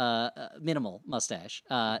more minimal mustache.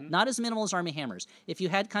 Not as minimal as Armie Hammer's. If you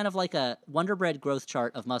had kind of like a Wonder Bread growth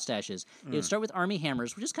chart of mustaches, it would start with Armie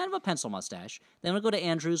Hammer's, which is kind of a pencil mustache. Then it would go to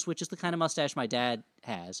Andrew's, which is the kind of mustache my dad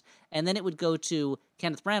has. And then it would go to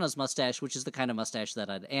Kenneth Branagh's mustache, which is the kind of mustache that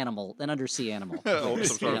an undersea animal. Some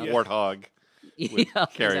sort of warthog.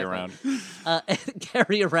 Carry around.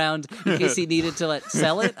 Carry around in case he needed to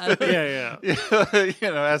sell it. Yeah.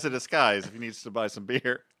 As a disguise if he needs to buy some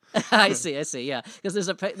beer. I see. Yeah, because there's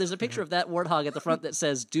a picture of that warthog at the front that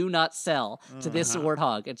says "Do not sell" to this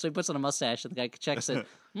warthog, and so he puts on a mustache, and the guy checks it.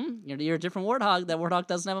 You're a different warthog. That warthog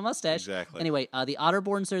doesn't have a mustache. Exactly. Anyway, the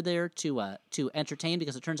Otterborns are there to entertain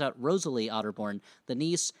because it turns out Rosalie Otterborn, the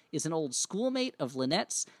niece, is an old schoolmate of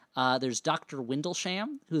Lynette's. There's Dr.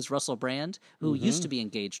 Windlesham, who's Russell Brand, who used to be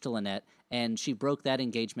engaged to Lynette, and she broke that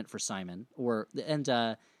engagement for Simon. And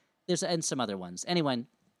some other ones. Anyway,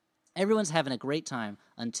 everyone's having a great time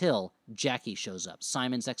until Jackie shows up,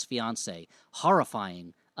 Simon's ex-fiancée,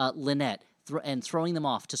 horrifying Lynette and throwing them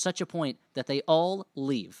off to such a point that they all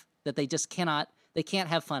leave, that they just can't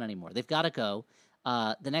have fun anymore. They've got to go.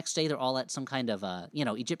 The next day, they're all at some kind of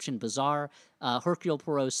Egyptian bazaar. Hercule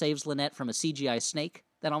Poirot saves Lynette from a CGI snake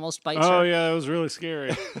that almost bites her. Oh yeah, that was really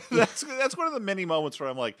scary. That's one of the many moments where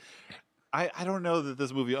I'm like, I don't know that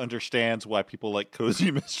this movie understands why people like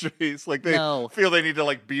cozy mysteries. Like they feel they need to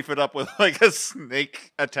like beef it up with like a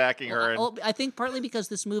snake attacking her. I think partly because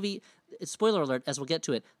this movie, spoiler alert, as we'll get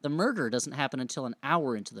to it, the murder doesn't happen until an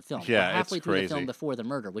hour into the film. Yeah, We're halfway it's through the crazy. film before the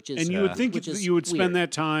murder, which is And you would think which that is you would spend weird.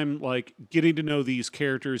 that time like getting to know these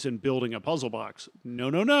characters and building a puzzle box. No.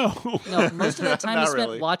 No, most of that time Not is spent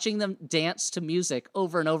really. watching them dance to music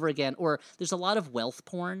over and over again. Or there's a lot of wealth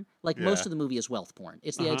porn. Like most Yeah. of the movie is wealth porn.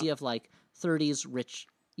 It's the idea of like 30s rich.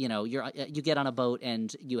 You know, you get on a boat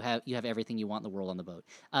and you have everything you want in the world on the boat.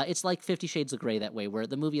 It's like 50 Shades of Grey that way, where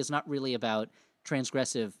the movie is not really about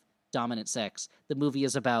transgressive dominant sex. The movie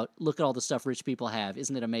is about, look at all the stuff rich people have.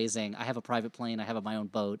 Isn't it amazing? I have a private plane. I have my own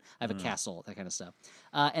boat. I have a castle. That kind of stuff.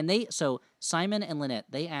 So Simon and Lynette,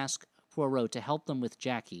 they ask Poirot to help them with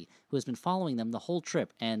Jackie, who has been following them the whole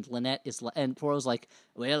trip. And and Poirot's like,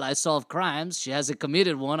 well, I solve crimes. She hasn't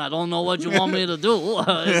committed one. I don't know what you want me to do.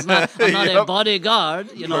 I'm not a Yep.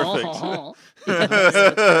 bodyguard, you know.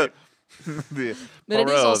 The But it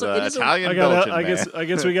is Poirot, also- the it is a- Italian Belgian I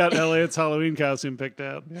guess we got Elliot's Halloween costume picked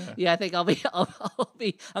out. Yeah, I think I'm going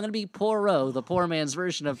to be Poirot, the poor man's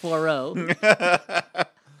version of Poirot.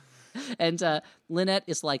 And Lynette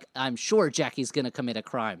is like, I'm sure Jackie's going to commit a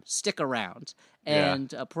crime. Stick around. Yeah.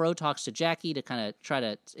 And Poirot talks to Jackie to kind of try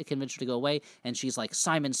to convince her to go away. And she's like,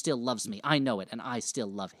 Simon still loves me. I know it. And I still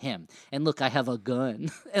love him. And look, I have a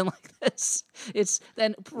gun. And like this,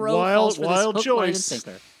 then Poirot falls for Wild this hook, line, and choice.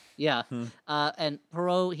 sinker. Yeah. And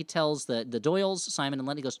Poirot, he tells the Doyles, Simon and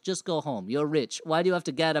Lynette, he goes, just go home. You're rich. Why do you have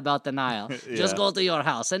to gad about the Nile? Just Yeah. go to your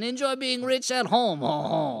house and enjoy being rich at home.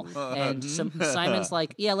 And Simon's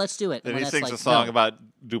like, yeah, let's do it. And he Lynette's sings like, a song no. about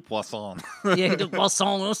du poisson. Yeah, du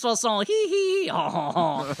poisson, hee hee.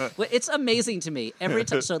 Well, it's amazing to me every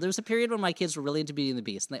time. So there was a period when my kids were really into Beauty and the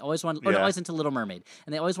Beast, and they always wanted, or Yeah. always into Little Mermaid,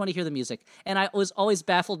 and they always wanted to hear the music. And I was always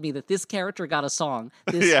baffled me that this character got a song.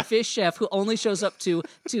 This Yeah. fish chef who only shows up to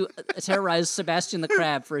terrorize Sebastian the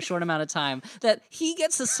Crab for a short amount of time, that he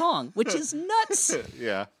gets a song, which is nuts.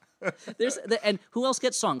 Yeah. And who else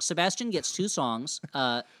gets songs? Sebastian gets 2 songs,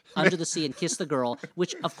 Under the Sea and Kiss the Girl,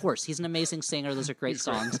 which, of course, he's an amazing singer. Those are great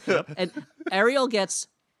songs. And Ariel gets,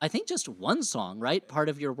 I think, just 1 song, right? Part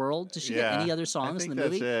of Your World. Does she get Yeah, any other songs think in the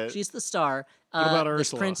movie? that's it. She's the star. What about this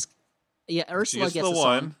Ursula? Prince, yeah, Ursula She's gets the a song.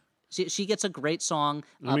 one. She gets a great song,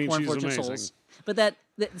 I mean, Poor she's Unfortunate amazing. Souls.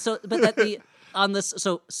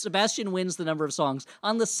 So Sebastian wins the number of songs.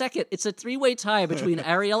 On the second, it's a 3-way tie between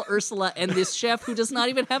Ariel, Ursula, and this chef who does not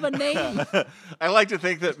even have a name. I like to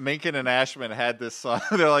think that Menken and Ashman had this song.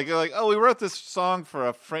 They're like, oh, we wrote this song for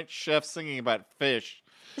a French chef singing about fish.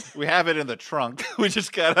 We have it in the trunk. We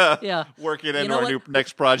just gotta Yeah. work it You into know our what? new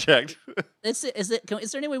next project. Is there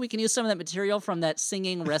any way we can use some of that material from that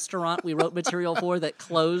singing restaurant we wrote material for that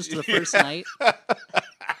closed the first night?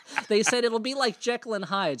 They said it'll be like Jekyll and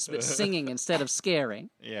Hyde's, but singing instead of scaring.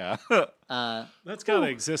 Yeah. That's got to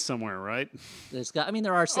exist somewhere, right? There are there's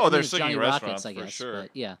Johnny singing Rockets, restaurants I for guess, sure. but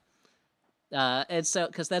yeah. And so,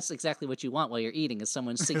 because that's exactly what you want while you're eating, is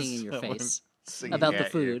someone singing in your Someone face Singing about the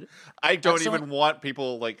at food. you. I don't so- even want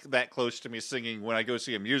people like that close to me singing when I go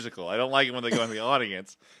see a musical. I don't like it when they go in the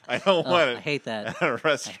audience. I don't want it I hate that. at a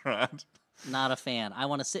restaurant. Not a fan. I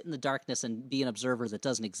want to sit in the darkness and be an observer that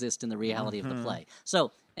doesn't exist in the reality of the play.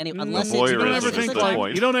 So, anyway, unless Voyeurism it's is You don't the ever the think good time-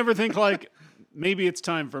 point. you don't ever think like maybe it's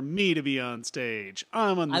time for me to be on stage.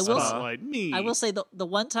 I'm on the I will- spotlight. Me. I will say the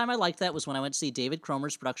one time I liked that was when I went to see David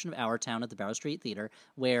Cromer's production of Our Town at the Barrow Street Theater,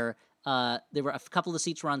 where there were a couple of the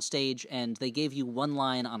seats were on stage, and they gave you one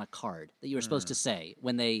line on a card that you were supposed to say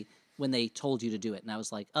when they told you to do it, and I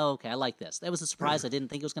was like, oh, okay, I like this. That was a surprise. I didn't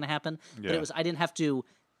think it was going to happen, but Yeah.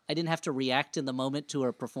 I didn't have to react in the moment to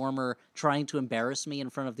a performer trying to embarrass me in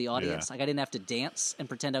front of the audience. Yeah. Like I didn't have to dance and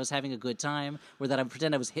pretend I was having a good time, or that I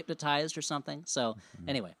pretend I was hypnotized or something. So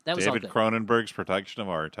anyway, that was all David good. Cronenberg's production of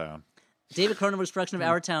Our Town. David Cronenberg's production of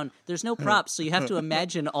Our Town. There's no props, so you have to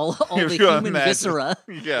imagine all the You human imagine- viscera.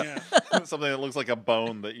 Yeah. Something that looks like a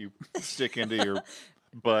bone that you stick into your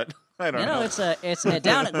butt. I don't You know. know, it's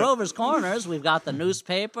down at Grover's Corners. We've got the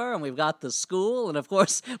newspaper, and we've got the school, and of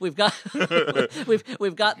course we've got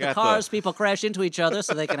we've got the Got cars. the- People crash into each other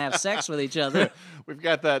so they can have sex with each other. We've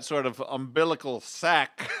got that sort of umbilical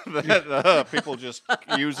sack that people just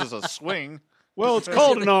use as a swing. Well, it's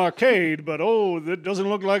called an arcade, but that doesn't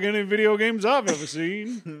look like any video games I've ever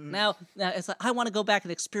seen. Now it's like, I want to go back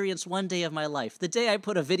and experience one day of my life, the day I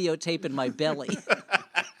put a videotape in my belly.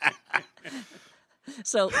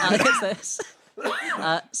 So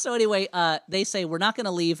so anyway, they say we're not going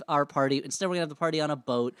to leave our party. Instead, we're going to have the party on a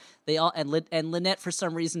boat. They all and Lynette for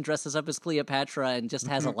some reason dresses up as Cleopatra and just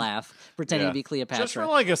has a laugh, pretending Yeah. to be Cleopatra. Just for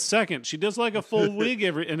like a second, she does like a full wig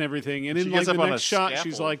and everything, and She in like gets the up on next a shot, she's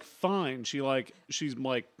scaffold. like fine. She's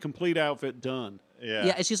like complete outfit done. Yeah.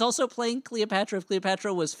 Yeah, and she's also playing Cleopatra if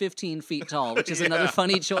Cleopatra was 15 feet tall, which is another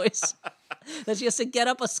funny choice. That she has to get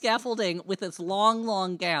up a scaffolding with this long,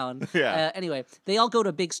 long gown. Yeah. Anyway, they all go to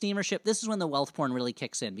a big steamer ship. This is when the wealth porn really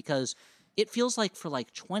kicks in because it feels like for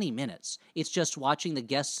like 20 minutes, it's just watching the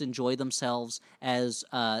guests enjoy themselves as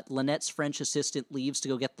Lynette's French assistant leaves to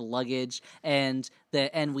go get the luggage, and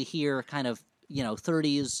we hear kind of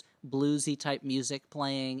 30s bluesy type music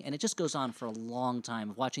playing, and it just goes on for a long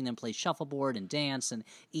time of watching them play shuffleboard and dance and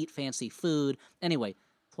eat fancy food. Anyway,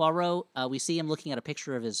 Poirot, we see him looking at a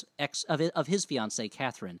picture of his his fiancee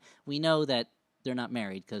Catherine. We know that they're not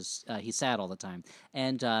married because he's sad all the time,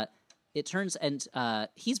 and it turns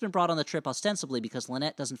he's been brought on the trip ostensibly because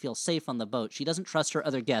Lynette doesn't feel safe on the boat. She doesn't trust her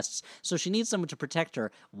other guests, so she needs someone to protect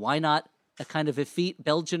her. Why not a kind of effete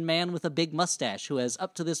Belgian man with a big mustache who has,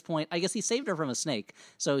 up to this point, I guess he saved her from a snake,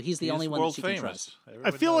 so he's the only one that she can trust.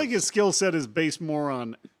 I feel like his skill set is based more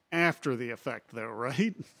on after the effect, though,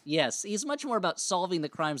 right? Yes, he's much more about solving the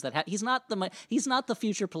crimes that he's not the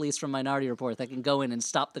future police from Minority Report that can go in and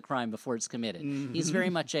stop the crime before it's committed. Mm-hmm. He's very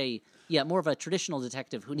much more of a traditional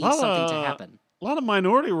detective who needs something to happen. A lot of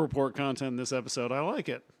Minority Report content in this episode. I like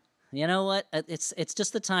it. You know what? It's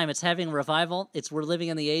just the time. It's having a revival. We're living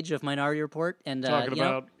in the age of Minority Report, and talking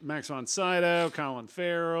about Max von Sydow, Colin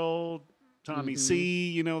Farrell, Tommy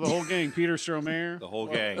C. The whole gang. Peter Stormare, the whole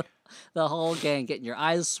gang. The whole gang, getting your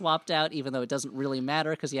eyes swapped out, even though it doesn't really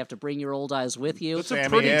matter because you have to bring your old eyes with you. It's a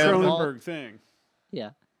pretty Cronenberg thing.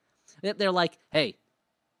 Yeah. They're like, hey,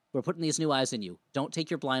 we're putting these new eyes in you. Don't take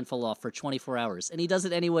your blindfold off for 24 hours. And he does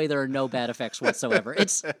it anyway. There are no bad effects whatsoever.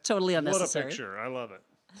 It's totally unnecessary. What a picture. I love it.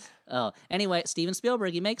 Oh, anyway, Steven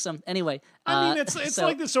Spielberg, he makes them. Anyway. I mean, it's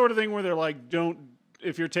like the sort of thing where they're like,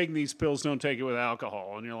 if you're taking these pills, don't take it with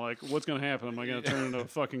alcohol. And you're like, what's going to happen? Am I going to turn into a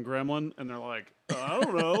fucking gremlin? And they're like, I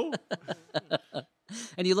don't know.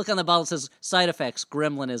 And you look on the bottle, it says, side effects,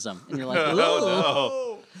 gremlinism. And you're like, ooh.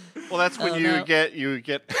 Oh, no. Well, that's when you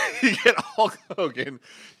get Hulk Hogan.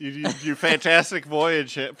 You do fantastic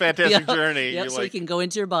voyage, fantastic journey. Yep, so you can go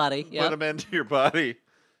into your body. Put him into your body.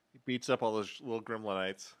 He beats up all those little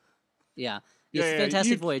gremlinites. Yeah. It's a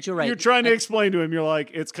fantastic voyage. You're right. You're trying to explain to him. You're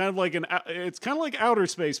like, it's kind of like outer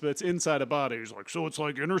space, but it's inside a body. He's like, so it's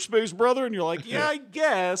like inner space, brother. And you're like, yeah, I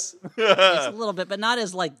guess. It's a little bit, but not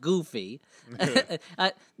as like goofy.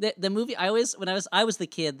 The movie, I was the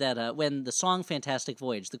kid that when the song "Fantastic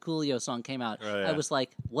Voyage," the Coolio song came out, I was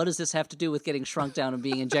like, what does this have to do with getting shrunk down and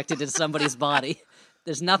being injected into somebody's body?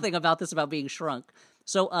 There's nothing about this about being shrunk.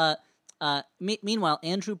 So. Meanwhile,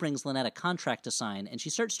 Andrew brings Lynette a contract to sign, and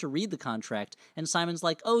she starts to read the contract, and Simon's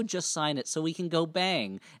like, oh, just sign it so we can go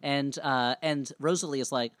bang. And Rosalie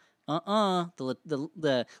is like,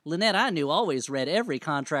 the Lynette I knew always read every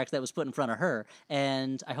contract that was put in front of her.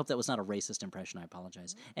 And I hope that was not a racist impression. I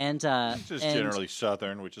apologize. And just generally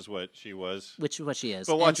Southern, which is what she was. Which is what she is.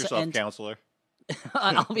 But watch yourself, counselor.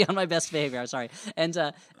 I'll be on my best behavior. I'm sorry.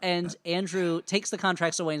 And Andrew takes the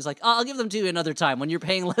contracts away and is like, oh, I'll give them to you another time when you're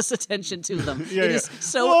paying less attention to them.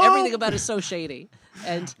 Everything about it is so shady.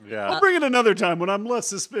 And I'll bring it another time when I'm less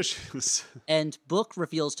suspicious. And Book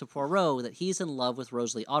reveals to Poirot that he's in love with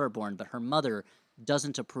Rosalie Otterborn, but her mother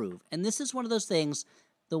doesn't approve. And this is one of those things.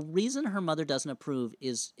 The reason her mother doesn't approve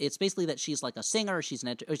is it's basically that she's like a singer, or she's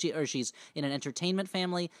in an entertainment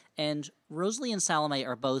family, and Rosalie and Salome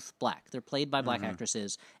are both black. They're played by black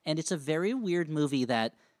actresses, and it's a very weird movie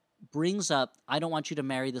that brings up, I don't want you to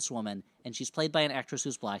marry this woman, and she's played by an actress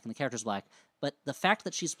who's black, and the character's black, but the fact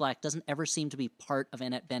that she's black doesn't ever seem to be part of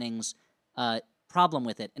Annette Bening's problem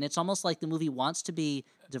with it, and it's almost like the movie wants to be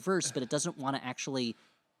diverse, but it doesn't want to actually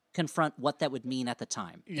confront what that would mean at the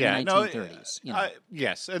time in the 1930s.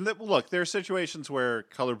 Yes, and look, there are situations where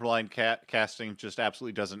colorblind casting just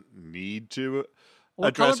absolutely doesn't need to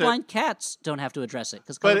address colorblind cats don't have to address it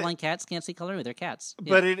because colorblind cats can't see color with their cats.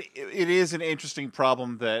 But it is an interesting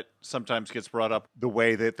problem that sometimes gets brought up, the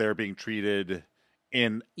way that they're being treated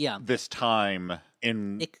in this time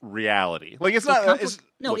in reality. Like it's not.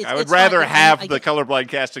 I would rather have the colorblind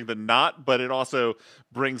casting than not, but it also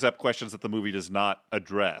brings up questions that the movie does not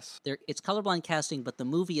address. It's colorblind casting, but the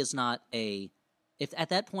movie is not a. If at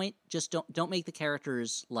that point, just don't make the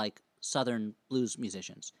characters like Southern blues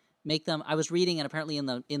musicians. Make them. I was reading, and apparently in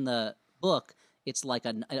the book, it's like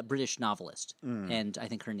a British novelist, and I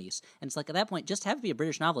think her niece. And it's like at that point, just have it be a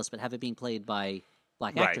British novelist, but have it being played by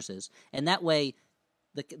black actresses, and that way.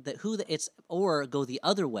 Or go the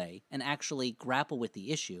other way and actually grapple with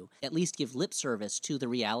the issue. At least give lip service to the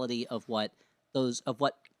reality of what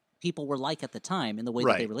people were like at the time and the way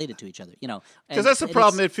that they related to each other. Because that's the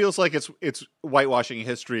problem. It feels like it's whitewashing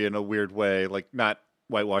history in a weird way, like not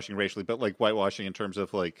whitewashing racially, but like whitewashing in terms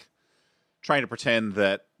of like trying to pretend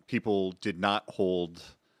that people did not hold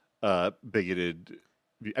bigoted.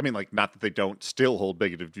 I mean, like, not that they don't still hold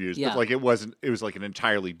bigoted views, Yeah. but like it was like an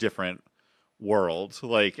entirely different world.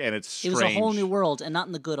 Like, and it's strange It was a whole new world, and not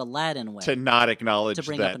in the good Aladdin way. to not acknowledge to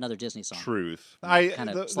bring that up another Disney song. truth.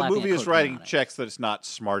 Kinda The slapping movie a is coat writing on it. checks that it's not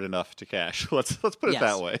smart enough to cash. Let's put it Yes.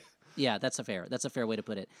 that way. Yeah, that's a fair way to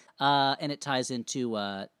put it. And it ties into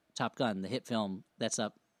Top Gun, the hit film that's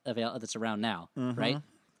that's around now, right?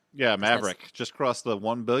 Yeah, Maverick just crossed the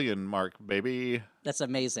 1 billion mark, baby. That's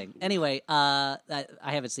amazing. Anyway, I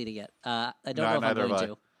haven't seen it yet. I don't know if I'm neither going have I.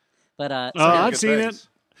 to. But I've good seen things. it.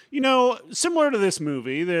 You know, similar to this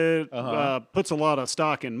movie that puts a lot of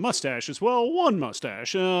stock in mustaches. Well, one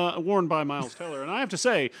mustache worn by Miles Teller. And I have to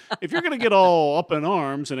say, if you're going to get all up in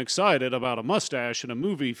arms and excited about a mustache in a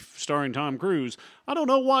movie starring Tom Cruise, I don't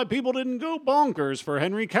know why people didn't go bonkers for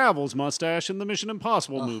Henry Cavill's mustache in the Mission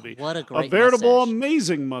Impossible movie. what a great veritable, mustache.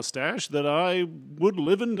 amazing mustache that I would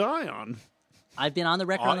live and die on. I've been on the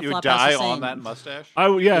record on the You Flophouse die as saying, on that mustache?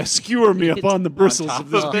 Skewer me up on the bristles top of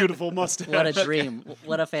this of it. beautiful mustache. What a dream.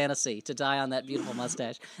 What a fantasy to die on that beautiful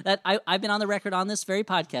mustache. I've been on the record on this very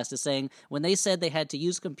podcast as saying when they said they had to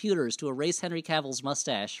use computers to erase Henry Cavill's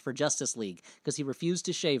mustache for Justice League because he refused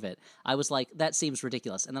to shave it, I was like, that seems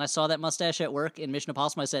ridiculous. And then I saw that mustache at work in Mission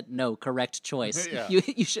Impossible. I said, no, correct choice. Yeah.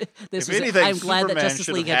 You should. This If was. anything, I'm glad Superman that Justice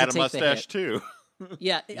should League have had had to a take the mustache hit. too.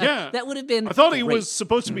 Yeah, Yeah. that would have been. I thought he great. was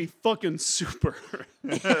supposed to be fucking super.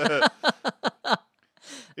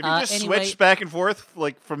 If you just Anyway- switched back and forth,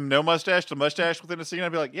 like from no mustache to mustache within a scene,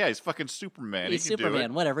 I'd be like, yeah, he's fucking Superman. He's he can do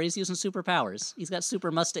Superman. it. Whatever. He's using superpowers. He's got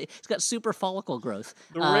super mustache. He's got super follicle growth.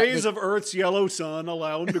 The rays of Earth's yellow sun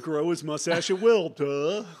allow him to grow his mustache at will.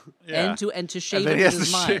 Duh. Yeah. and to shave then it he with has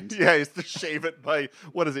his to mind. he has to shave it by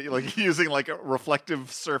what is it? Like using like a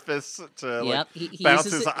reflective surface to Yep, like he bounce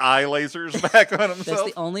uses his it- eye lasers back on himself. That's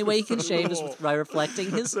the only way he can shave is Cool. by reflecting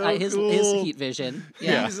his So his cool. heat vision.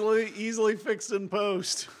 Yeah, Easily fixed in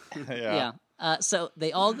post. yeah. So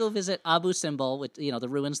they all go visit Abu Simbel with the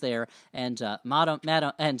ruins there, and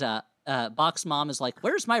Bach's mom is like,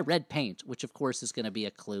 "Where's my red paint?" Which of course is going to be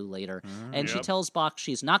a clue later. And she Yep. tells Bach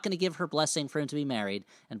she's not going to give her blessing for him to be married.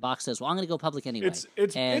 And Bach says, "Well, I'm going to go public anyway."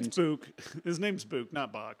 It's and Book. His name's Book,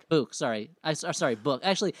 not Bach. Book, sorry, sorry, Book.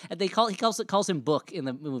 Actually, he calls him Book in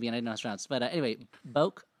the movie, and I didn't know how to pronounce. But anyway,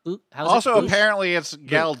 Book. How's Also, it? Book? apparently, it's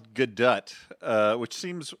Gal Gadot, which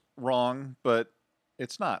seems wrong, but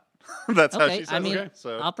it's not. That's how Okay, she says I mean, it.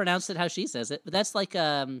 So I'll pronounce it how she says it. But that's like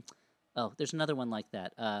there's another one like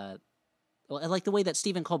that. Well, I like the way that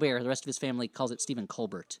Stephen Colbert, the rest of his family calls it Stephen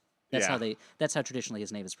Colbert. That's Yeah. That's how traditionally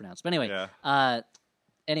his name is pronounced. But anyway, Yeah.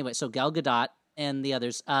 Anyway, so Gal Gadot and the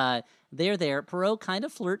others, they're there. Perot kind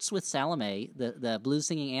of flirts with Salome, the blues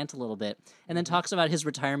singing aunt, a little bit, and then talks about his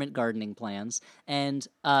retirement gardening plans. And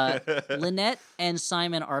Lynette and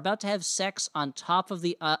Simon are about to have sex on top of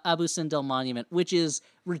the Abu Simbel monument, which is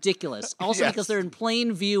ridiculous. Also Yes. because they're in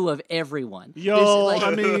plain view of everyone. Yo, There's,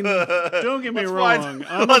 like- I mean, don't get me Let's wrong. find-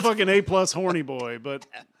 I'm a fucking A+ horny boy, but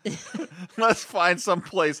let's find some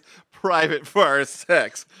place private for our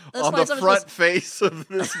sex Let's on find the some front place- face of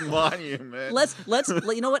this monument. Let's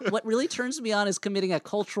you know what really turns me on is committing a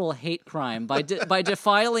cultural hate crime by by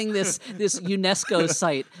defiling this UNESCO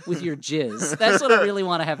site with your jizz. That's what I really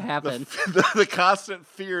want to have happen. the constant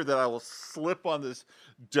fear that I will slip on this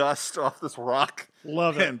dust off this rock.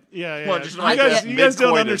 love it. And Yeah. plunge You my guys, death you guys don't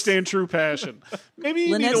mid-coitus. understand true passion. Maybe you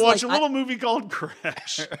need Lynette's to watch like, a little movie called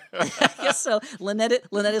Crash. I guess so. Lynette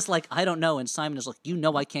is like, I don't know, and Simon is like,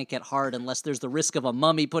 I can't get hard unless there's the risk of a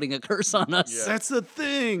mummy putting a curse on us. That's the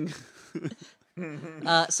thing.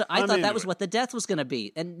 So I I'm thought that into was it. what the death was going to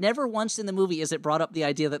be, and never once in the movie is it brought up the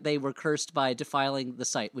idea that they were cursed by defiling the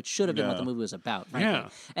site, which should have been what the No. movie was about. Frankly. Yeah.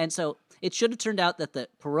 And so it should have turned out that the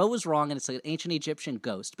Perot was wrong, and it's like an ancient Egyptian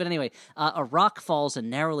ghost. But anyway, a rock falls and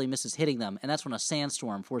narrowly misses hitting them, and that's when a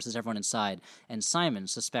sandstorm forces everyone inside. And Simon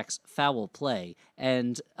suspects foul play,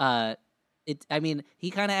 and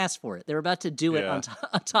he kind of asked for it. They're about to do it Yeah. on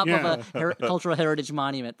top Yeah. of a cultural heritage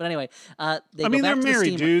monument. But anyway, they I go mean, back they're to the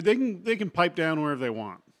married, steamer. dude. They can pipe down wherever they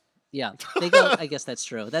want. Yeah, they go. I guess that's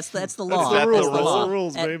true. That's the law. That's the rules. the That's law. the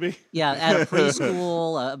rules, At- baby. Yeah, at a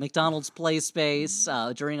preschool, a McDonald's play space,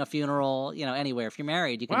 during a funeral, anywhere. If you're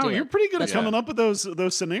married, you can Wow, do it. you're pretty good at That's coming up with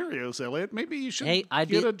those scenarios, Elliot. Maybe you should Hey, I'd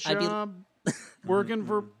get be- a I'd be- job working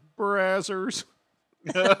for Brazzers.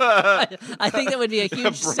 I think that would be a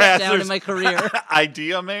huge step down in Brazzers. my career.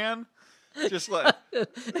 Idea man. Just like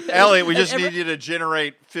Elliot, we just Every- need you to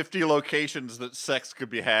generate 50 locations that sex could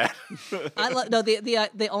be had. No,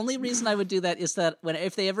 the only reason I would do that is that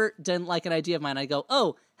if they ever didn't like an idea of mine, I go,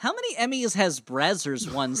 oh, How many Emmys has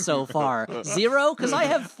Brazzers won so far? 0? Because I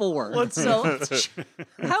have 4. So,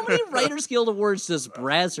 how many Writers Guild Awards does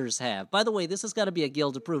Brazzers have? By the way, this has got to be a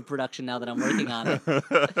Guild-approved production now that I'm working on it.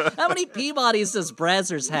 How many Peabodys does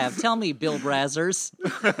Brazzers have? Tell me, Bill Brazzers.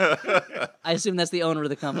 I assume that's the owner of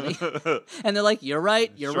the company. And they're like, you're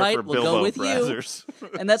right, Short right, for we'll Bilbo go with Brazzers. you.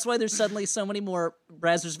 And that's why there's suddenly so many more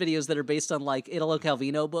Brazzers videos that are based on, like, Italo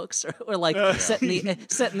Calvino books or like, set in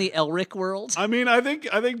the Elric world. I mean, I think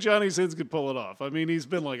Johnny Sins could pull it off. I mean, he's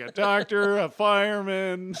been like a doctor, a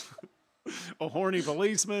fireman, a horny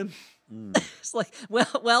policeman. It's like,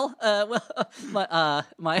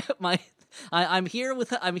 I'm here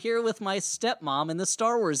with my stepmom in the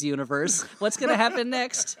Star Wars universe. What's going to happen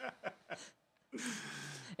next?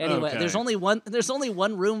 Anyway, Okay. there's only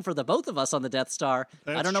one room for the both of us on the Death Star.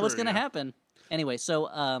 I That's don't know what's true, going to yeah. happen. Anyway,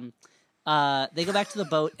 so they go back to the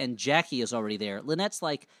boat, and Jackie is already there. Lynette's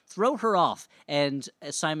like, throw her off. And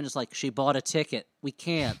Simon is like, she bought a ticket. We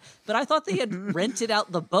can't. But I thought they had rented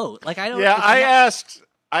out the boat. Like, I don't. Yeah, it's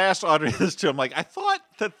I asked Audrey this too. I'm like, I thought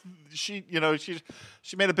that she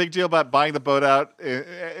made a big deal about buying the boat out.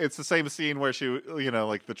 It's the same scene where she,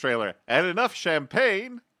 like the trailer, and enough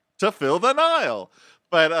champagne to fill the Nile.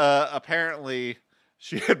 But apparently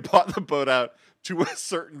she had bought the boat out to a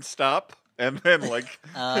certain stop, and then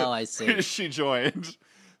Oh, I see. she joined.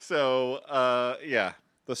 So yeah,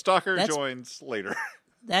 the stalker joins later.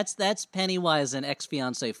 That's Pennywise and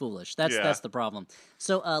ex-fiance foolish. That's Yeah. the problem.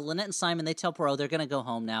 So Lynette and Simon, they tell Poirot they're going to go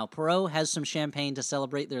home now. Poirot has some champagne to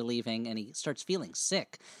celebrate their leaving, and he starts feeling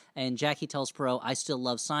sick. And Jackie tells Poirot, I still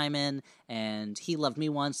love Simon, and he loved me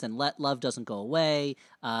once, and love doesn't go away.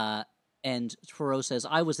 And Poirot says,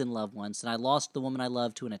 I was in love once, and I lost the woman I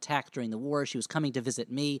loved to an attack during the war. She was coming to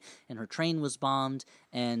visit me, and her train was bombed,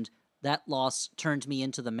 and that loss turned me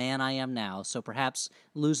into the man I am now. So perhaps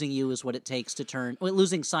losing you is what it takes to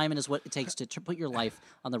losing Simon is what it takes to put your life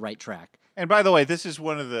on the right track. And by the way, this is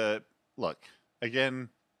one of the look again.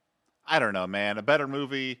 I don't know, man. A better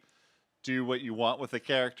movie, do what you want with the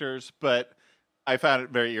characters, but I found it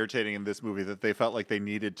very irritating in this movie that they felt like they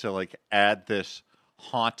needed to add this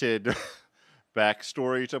haunted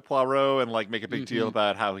backstory to Poirot and make a big deal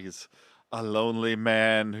about how he's a lonely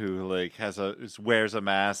man who wears a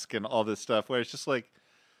mask and all this stuff. Where it's just the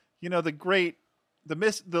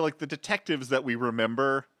detectives that we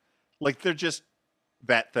remember, they're just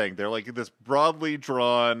that thing. They're this broadly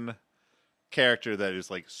drawn character that is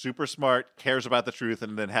super smart, cares about the truth,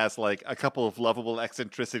 and then has a couple of lovable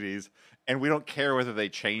eccentricities, and we don't care whether they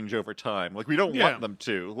change over time. We don't want them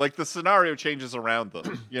to. The scenario changes around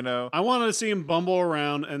them, I wanted to see him bumble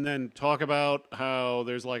around and then talk about how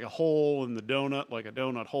there's a hole in the donut, like a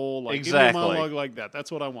donut hole. Exactly. Give me a monologue like that.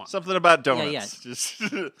 That's what I want. Something about donuts. Yeah. Just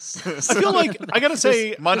I feel like I gotta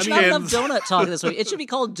say, There's not enough donut talk this week. It should be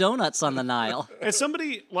called Donuts on the Nile. as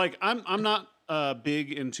somebody I'm not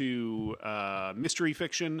big into mystery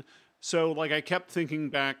fiction, so I kept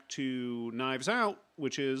thinking back to Knives Out,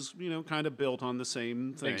 which is kind of built on the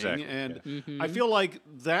same thing. Exactly. And I feel like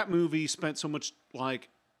that movie spent so much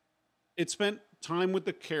it spent time with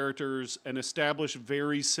the characters and established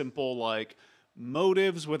very simple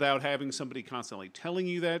motives without having somebody constantly telling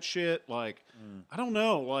you that shit. I don't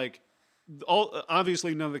know,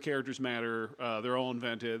 obviously none of the characters matter. They're all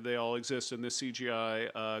invented. They all exist in this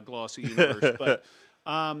CGI glossy universe. But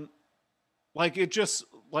it just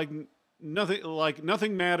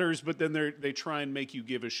nothing matters. But then they try and make you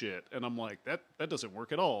give a shit, and I'm like, that doesn't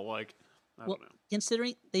work at all. I don't know.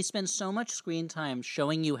 Considering they spend so much screen time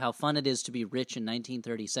showing you how fun it is to be rich in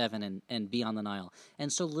 1937 and be on the Nile,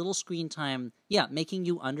 and so little screen time, making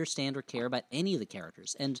you understand or care about any of the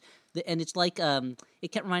characters, and it's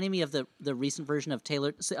it kept reminding me of the recent version of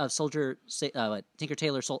Tinker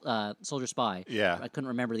Tailor Soldier Spy. Yeah, I couldn't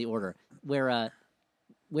remember the order where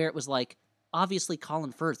it was obviously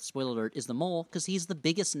Colin Firth, spoiler alert, is the mole because he's the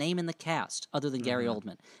biggest name in the cast other than Gary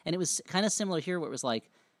Oldman, and it was kind of similar here where it was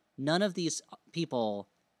none of these people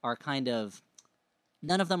are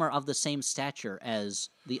none of them are of the same stature as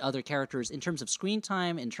the other characters in terms of screen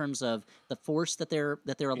time, in terms of the force that they're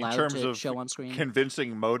allowed to show on screen.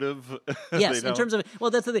 Convincing motive. Yes, in terms of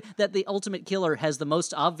that's that the ultimate killer has the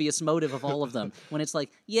most obvious motive of all of them. When it's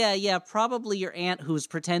probably your aunt who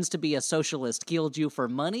pretends to be a socialist killed you for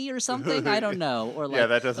money or something. I don't know. Or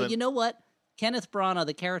that doesn't. You know what? Kenneth Branagh,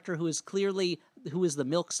 the character who is the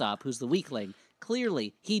milksop, who's the weakling.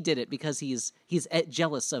 Clearly, he did it because he's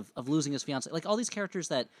jealous of losing his fiance. All these characters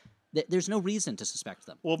that there's no reason to suspect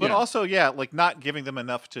them. Well, but also, not giving them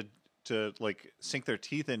enough to sink their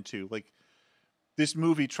teeth into. This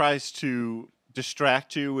movie tries to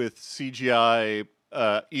distract you with CGI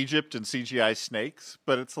Egypt and CGI snakes,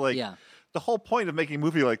 but it's like Yeah. the whole point of making a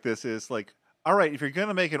movie like this is like, all right, if you're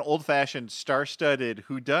gonna make an old fashioned star studded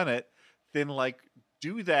whodunit, then like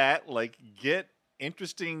do that, like get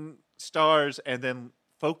interesting stars and then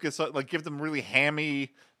focus on like give them really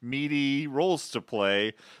hammy, meaty roles to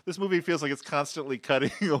play. This movie feels like it's constantly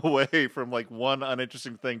cutting away from like one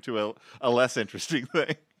uninteresting thing to a less interesting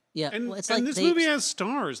thing. Yeah, And, well, it's and like this they, movie has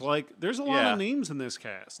stars. Like, there's a lot Yeah. of names in this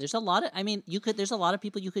cast. There's a lot of, I mean, there's a lot of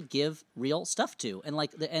people you could give real stuff to, and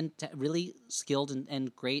like, really skilled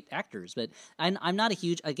and great actors. But I'm not a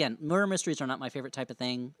huge, again, murder mysteries are not my favorite type of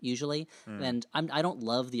thing usually, and I don't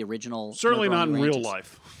love the original. Certainly Murder not on in the real Orient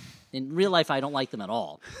life. In real life, I don't like them at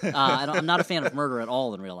all. I'm not a fan of murder at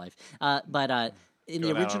all in real life. But in the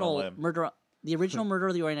Going out on a original limb. Murder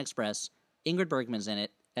of the Orient Express, Ingrid Bergman's in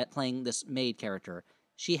it at playing this maid character.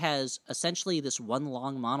 She has essentially this one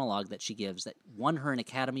long monologue that she gives that won her an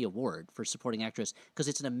Academy Award for supporting actress because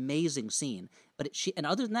it's an amazing scene. But and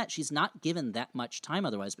other than that, she's not given that much time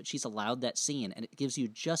otherwise, but she's allowed that scene, and it gives you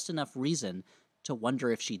just enough reason to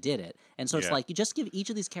wonder if she did it. And so it's Yeah. like you just give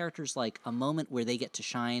each of these characters like a moment where they get to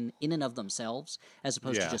shine in and of themselves as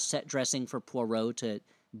opposed to Yeah. just set dressing for Poirot to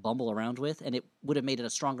bumble around with, and it would have made it a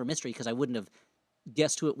stronger mystery because I wouldn't have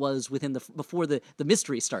guessed who it was before the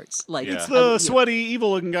mystery starts. Like Yeah. It's I- the sweaty,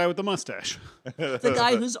 evil-looking guy with the mustache. the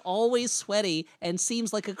guy who's always sweaty and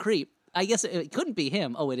seems like a creep. I guess it couldn't be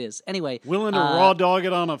him. Oh, it is. Anyway, Willing to raw dog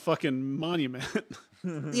it on a fucking monument.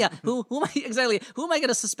 yeah. Who am I exactly? Who am I going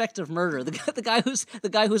to suspect of murder? The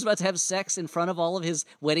guy who's about to have sex in front of all of his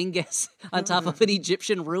wedding guests on top of an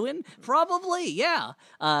Egyptian ruin? Probably. Yeah.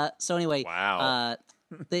 So anyway, Wow.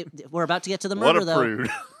 we're about to get to the What murder a though. prude.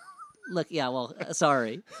 Look, yeah, well,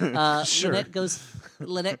 sorry. Sure.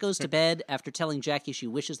 Lynette goes to bed after telling Jackie she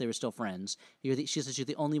wishes they were still friends. She says, "You're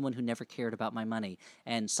the only one who never cared about my money."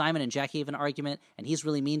 And Simon and Jackie have an argument, and he's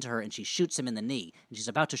really mean to her, and she shoots him in the knee. And she's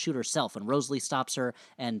about to shoot herself, and Rosalie stops her,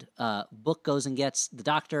 and Book goes and gets the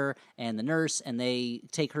doctor and the nurse, and they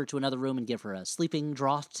take her to another room and give her a sleeping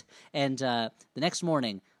draught. And the next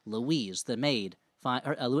morning, Louise, the maid,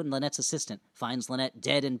 Lynette's assistant, finds Lynette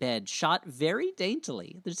dead in bed, shot very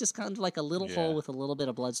daintily. There's just kind of like a little hole with a little bit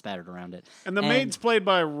of blood spattered around it. And the maid's played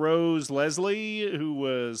by Rose Leslie, who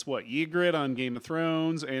was, Ygritte on Game of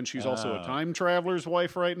Thrones, and she's also a time traveler's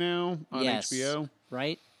wife right now on HBO.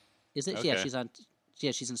 Right? Is it? Okay. Yeah, she's on.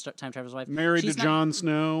 Yeah, she's in Time Traveler's Wife. Married She's to not- Jon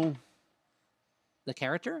Snow. The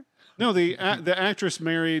character? No, the actress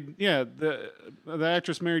married, the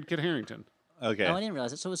actress married Kit Harington. Okay. Oh, I didn't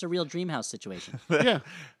realize it. So it was a real Dreamhouse situation. Yeah.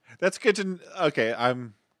 That's good to. Okay,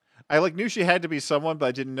 I like knew she had to be someone, but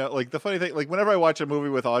I didn't know. Like the funny thing, like whenever I watch a movie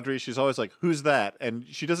with Audrey, she's always like, "Who's that?" And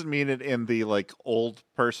she doesn't mean it in the like old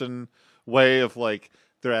person way of like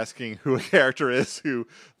they're asking who a character is, who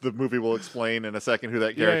the movie will explain in a second who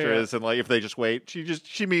that character yeah. is, and like if they just wait,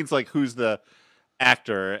 she means like who's the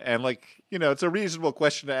actor, and like it's a reasonable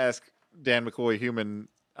question to ask Dan McCoy, human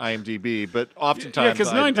IMDb, but oftentimes,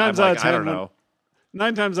 'cause nine times I'm out like, of I don't 10 know.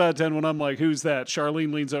 9 times out of 10, when I'm like, "Who's that?"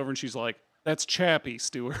 Charlene leans over and she's like, "That's Chappie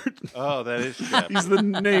Stewart." Oh, that is Chappie. He's the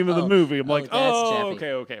name of the movie. I'm like, that's "Oh, Chappie."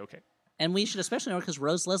 okay." And we should especially know because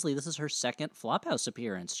Rose Leslie, this is her second Flophouse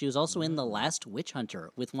appearance. She was also in The Last Witch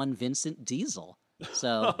Hunter with one Vincent Diesel.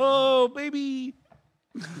 So, Oh, baby.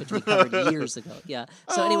 which we covered years ago. Yeah.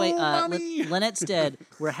 So anyway, mommy. Lynette's dead.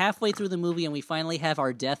 We're halfway through the movie, and we finally have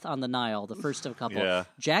our death on the Nile, the first of a couple. Yeah.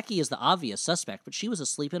 Jackie is the obvious suspect, but she was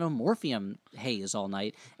asleep in a morphium haze all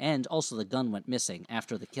night, and also the gun went missing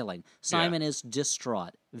after the killing. Simon is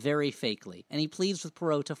distraught, very fakely, and he pleads with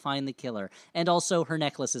Poirot to find the killer. And also, her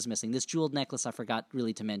necklace is missing. This jeweled necklace I forgot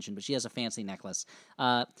really to mention, but she has a fancy necklace.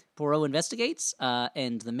 Poirot investigates,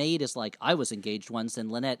 and the maid is like, "I was engaged once,"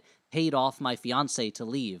 and Lynette paid off my fiance to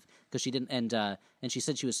leave because she didn't, and she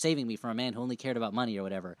said she was saving me from a man who only cared about money or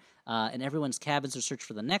whatever. And everyone's cabins are searched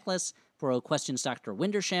for the necklace. Poirot questions Dr.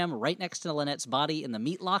 Windersham right next to Lynette's body in the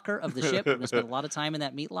meat locker of the ship. We're going to spend a lot of time in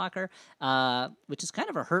that meat locker, which is kind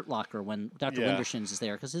of a hurt locker when Dr. Yeah. Windersham is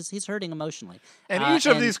there because he's hurting emotionally. And each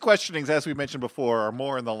of these questionings, as we mentioned before, are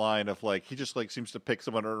more in the line of like he just like seems to pick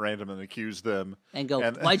someone at random and accuse them and go,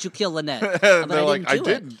 and- "Why'd you kill Lynette?" and But they're like, "I do it."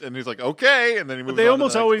 didn't," and he's like, "Okay," and then he moves. They on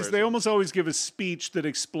almost to the next person. almost always give a speech that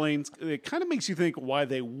explains. It kind of makes you think why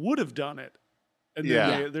they would have done it. And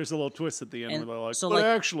then Yeah. there's a little twist at the end And where they're like, so, "But like-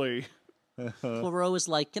 actually." Poirot is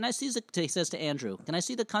like, "Can I see the?" He says to Andrew, "Can I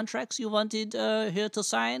see the contracts you wanted here to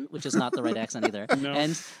sign?" Which is not the right accent either. No.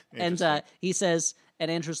 And he says, and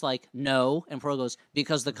Andrew's like, "No," and Poirot goes,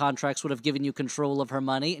 "Because the contracts would have given you control of her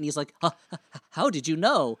money." And he's like, "How did you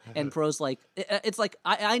know?" And Poirot's like, "It's like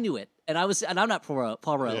I knew it, and I'm not Poirot.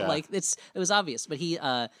 Yeah. Like it was obvious." But he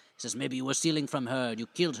says, "Maybe you were stealing from her. You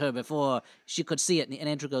killed her before she could see it." And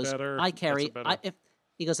Andrew goes, Better. "I carry. That's a better.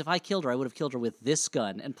 He goes, if I killed her, I would have killed her with this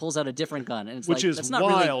gun," and pulls out a different gun. And it's Which like, is that's not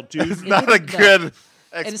wild, really, dude. Not a good.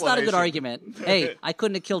 and it's not a good argument. Hey, I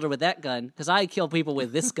couldn't have killed her with that gun because I kill people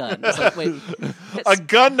with this gun. It's like, wait, A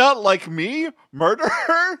gun not like me? Murder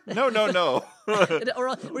her? No.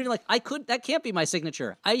 or you're like, that can't be my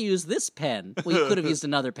signature. I use this pen. Well, you could have used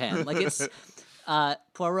another pen. Like it's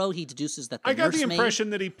Poirot. He deduces that I got the nursemaid- impression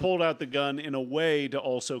that he pulled out the gun in a way to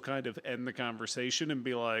also kind of end the conversation and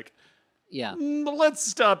be like, Yeah. let's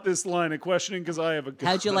stop this line of questioning because I have a gun.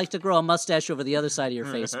 How'd you like to grow a mustache over the other side of your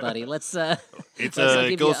face, buddy? Let's.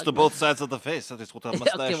 It goes to both sides of the face. That is what a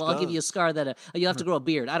mustache Okay, well, I'll give does. you a scar that you'll have to grow a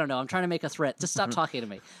beard. I don't know. I'm trying to make a threat. Just stop talking to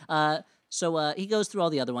me. So he goes through all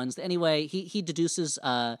the other ones. Anyway, he deduces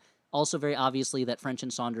also very obviously that French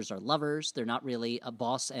and Saunders are lovers. They're not really a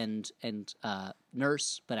boss and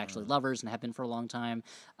nurse, but actually lovers and have been for a long time.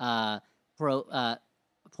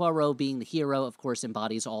 Poirot, being the hero, of course,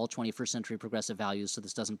 embodies all 21st century progressive values, so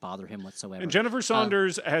this doesn't bother him whatsoever. And Jennifer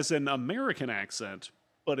Saunders has an American accent,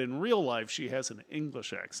 but in real life, she has an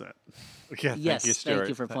English accent. Yeah, Yes, thank you, Stuart. thank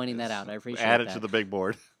you for pointing that out. I appreciate Add it that. to the big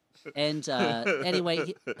board. And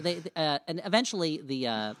anyway, and eventually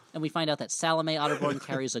and we find out that Salome Otterborn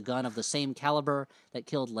carries a gun of the same caliber that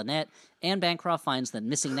killed Lynette. Anne Bancroft finds the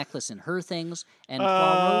missing necklace in her things, and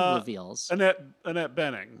Poirot reveals. Annette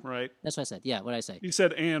Bening, right? That's what I said. Yeah, what did I say? You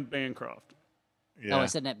said Anne Bancroft. Yeah. Oh, I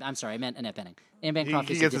said Annette. I'm sorry, I meant Annette Bening. Anne Bancroft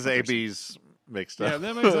he is gets a his different person. ABs mixed up. Yeah,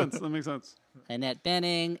 that makes sense. That makes sense. Annette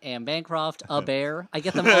Bening, Anne Bancroft, a bear. I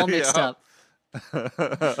get them all mixed Yeah. up.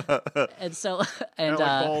 And so, and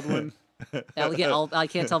Alec Baldwin. I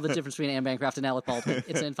can't tell the difference between Anne Bancroft and Alec Baldwin.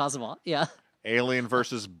 It's impossible. Yeah. Alien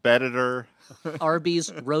versus Bedditor. Arby's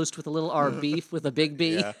roast with a little R beef with a big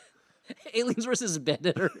B. Yeah. Aliens versus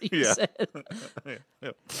Bedditor, you Yeah. said.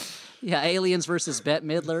 Yep. Yeah, Aliens versus Bette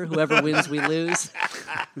Midler. Whoever wins, we lose.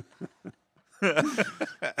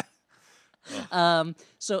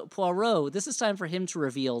 So Poirot, this is time for him to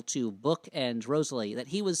reveal to Book and Rosalie that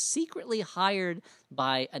he was secretly hired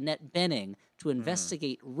by Annette Bening to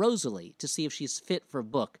investigate Rosalie to see if she's fit for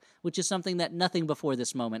Book, which is something that nothing before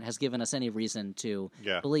this moment has given us any reason to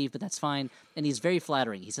believe, but that's fine. And he's very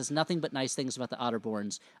flattering. He says nothing but nice things about the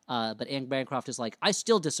Otterborns, but Anne Bancroft is like, I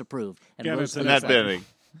still disapprove. And Yeah, Rosalie Annette is like, Bening.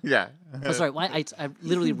 Yeah. oh, sorry, why I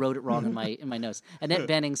literally wrote it wrong in my notes. Annette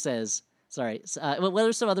Bening says, sorry, what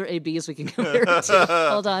are some other ABs we can compare it to?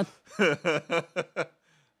 Hold on.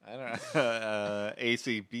 I don't know.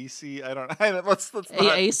 ACBC. I don't know. Let's not.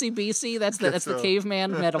 ACBC, that's the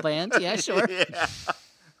caveman metal band. Yeah, sure. Yeah.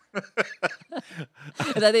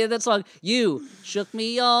 And I think that song, You Shook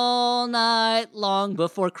Me All Night Long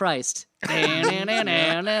Before Christ. Because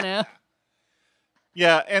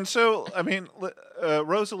Yeah, and so I mean,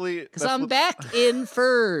 Rosalie. I'm back in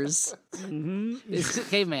furs. It's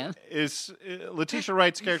caveman. Is Letitia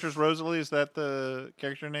Wright's character's Rosalie? Is that the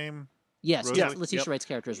character name? Yes, Rosalie? yes, Letitia Yep. Wright's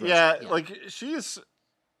character is Yeah, Rosalie. like she's.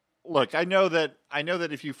 Look, I know that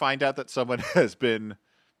if you find out that someone has been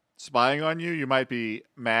spying on you, you might be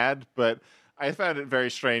mad. But I found it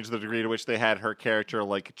very strange the degree to which they had her character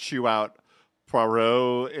like chew out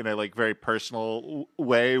Poirot in a like very personal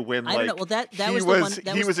way when I like don't know. Well, that he was was the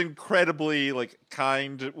one. he was incredibly like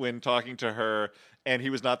kind when talking to her, and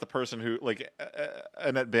he was not the person who like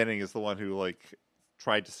Annette Bening is the one who like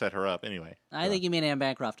tried to set her up anyway. I think you mean Anne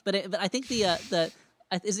Bancroft, but I think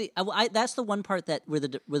that's the one part that where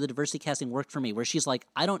the diversity casting worked for me, where she's like,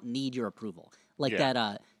 I don't need your approval, like Yeah.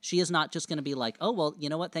 that. She is not just going to be like, oh well, you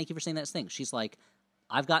know what? Thank you for saying that thing. She's like,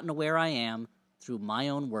 I've gotten to where I am through my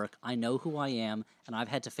own work. I know who I am, and I've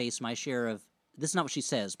had to face my share of. This is not what she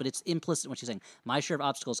says, but it's implicit in what she's saying. My share of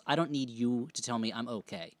obstacles. I don't need you to tell me I'm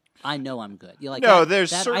okay. I know I'm good. You're like, No, that, there's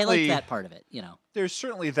that, I certainly- like that part of it. You know. There's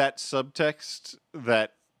certainly that subtext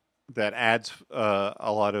that adds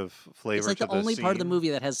a lot of flavor. It's like to the only part of the scene. movie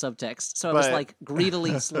that has subtext. So I was But- like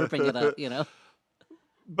greedily slurping it up, you know.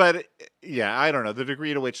 But yeah, I don't know the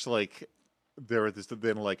degree to which like there was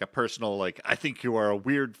then like a personal like I think you are a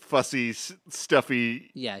weird, fussy,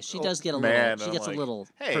 stuffy. Yeah, she does get a man, little. She I'm gets like, a little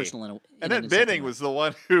hey, personal. In And then insulting Benning way. was the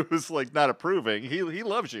one who was like not approving. He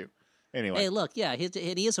loves you. Anyway. Hey, look, yeah, he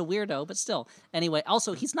is a weirdo, but still. Anyway,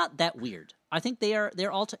 also, he's not that weird. I think they're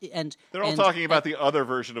all they're all talking about the other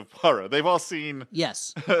version of Poirot. They've all seen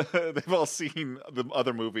yes. they've all seen the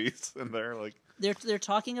other movies, and they're like they're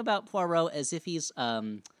talking about Poirot as if he's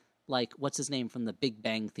like what's his name from the Big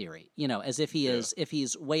Bang Theory, as if he is if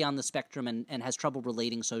he's way on the spectrum and has trouble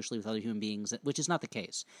relating socially with other human beings, which is not the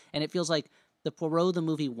case. And it feels like the Poirot the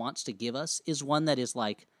movie wants to give us is one that is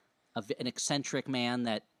like an eccentric man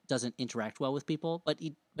that doesn't interact well with people, but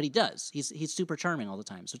he does. He's super charming all the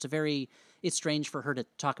time. So it's strange for her to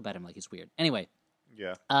talk about him like he's weird. Anyway.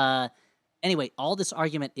 Yeah. Anyway, all this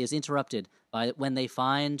argument is interrupted by when they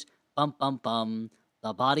find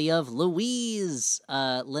the body of Louise,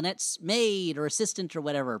 Lynette's maid or assistant or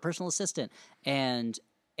whatever, personal assistant, and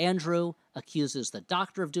Andrew accuses the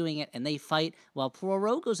doctor of doing it, and they fight while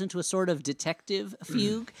Poirot goes into a sort of detective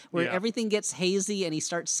fugue where everything gets hazy and he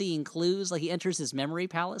starts seeing clues, like he enters his memory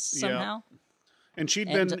palace somehow. Yeah.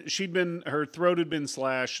 And her throat had been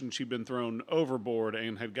slashed and she'd been thrown overboard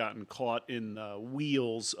and had gotten caught in the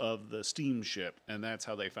wheels of the steamship, and that's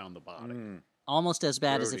how they found the body. Almost as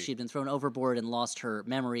bad as if she'd been thrown overboard and lost her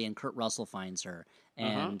memory, and Kurt Russell finds her,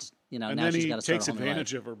 and and now then she's he got to start takes a whole new life.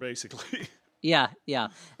 advantage of her, basically. Yeah.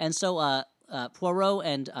 And so Poirot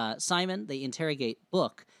and Simon, they interrogate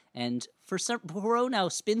Book, and Poirot now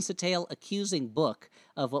spins a tale accusing Book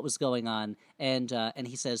of what was going on, and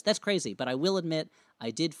he says, "That's crazy, but I will admit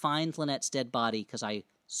I did find Lynette's dead body because I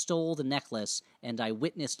stole the necklace and I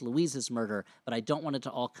witnessed Louise's murder, but I don't want it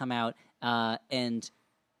to all come out." And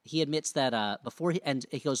he admits that and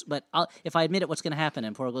he goes, "But if I admit it, what's going to happen?"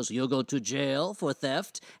 And Poirot goes, "You'll go to jail for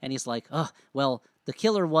theft." And he's like, "Oh, well, the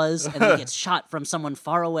killer was," and then he gets shot from someone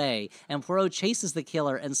far away. And Poirot chases the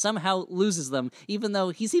killer and somehow loses them, even though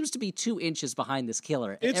he seems to be 2 inches behind this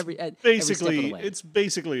killer. Every step of the way. It's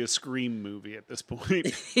basically a Scream movie at this point.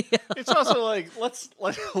 It's also like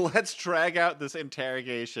let's drag out this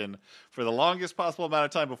interrogation for the longest possible amount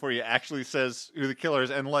of time before he actually says who the killer is,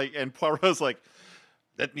 and Poirot's like,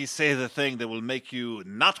 "Let me say the thing that will make you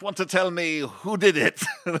not want to tell me who did it."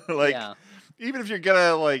 Even if you're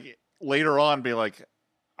gonna later on be like,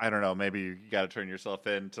 I don't know, maybe you got to turn yourself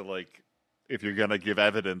in to if you're gonna give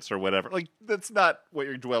evidence or whatever. That's not what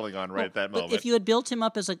you're dwelling on at that moment. But if you had built him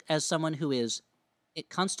up as someone who is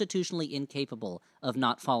constitutionally incapable of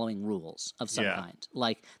not following rules of some kind,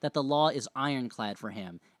 like that the law is ironclad for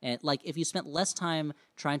him, and if you spent less time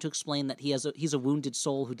trying to explain that he's a wounded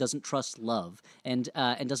soul who doesn't trust love and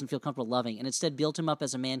doesn't feel comfortable loving, and instead built him up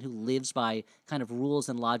as a man who lives by kind of rules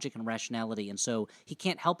and logic and rationality, and so he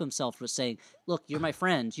can't help himself with saying, "Look, you're my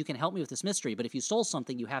friend, you can help me with this mystery, but if you stole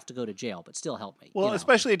something, you have to go to jail, but still help me." Well,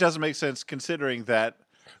 especially it doesn't make sense considering that,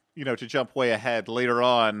 to jump way ahead later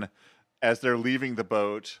on, as they're leaving the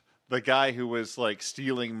boat, the guy who was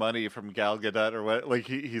stealing money from Gal Gadot or what,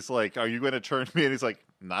 he's like, "Are you going to turn me?" And he's like,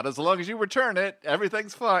 "Not as long as you return it.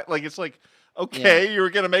 Everything's fine." It's like, okay, you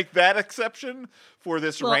were going to make that exception for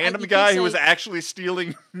this random guy who was actually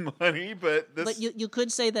stealing money, but this. But you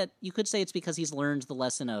could say it's because he's learned the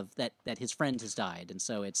lesson of that his friend has died, and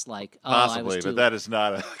so it's like, possibly, but that is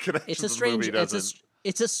not a connection. It's a strange.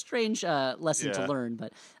 It's a strange lesson to learn,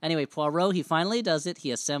 but anyway, Poirot, he finally does it. He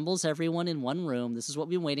assembles everyone in one room. This is what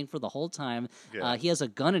we've been waiting for the whole time. Yeah. He has a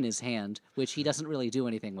gun in his hand, which he doesn't really do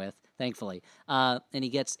anything with, thankfully. And he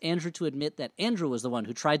gets Andrew to admit that Andrew was the one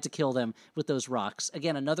who tried to kill them with those rocks.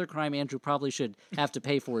 Again, another crime Andrew probably should have to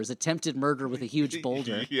pay for is attempted murder with a huge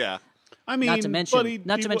boulder. Yeah. I mean, not to mention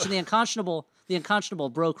the unconscionable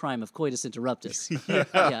bro crime of coitus interruptus.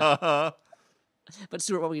 Yeah. But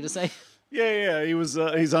Stuart, what were you going to say? Yeah.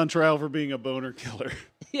 He's on trial for being a boner killer.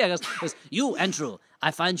 Yeah, he goes, "You, Andrew,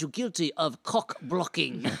 I find you guilty of cock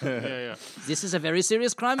blocking." Yeah. This is a very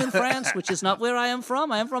serious crime in France, which is not where I am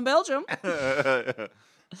from. I am from Belgium. Yep.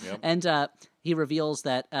 And he reveals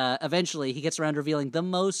that eventually he gets around to revealing the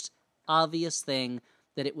most obvious thing,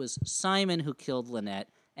 that it was Simon who killed Lynette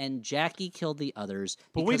and Jackie killed the others.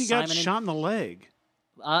 But wait, he got shot in the leg.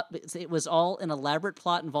 It was all an elaborate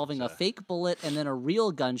plot involving a fake bullet and then a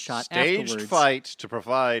real gunshot Staged afterwards. fight to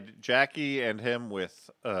provide Jackie and him with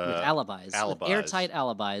alibis, with airtight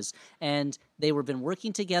alibis, and they were been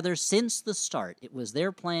working together since the start. It was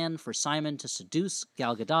their plan for Simon to seduce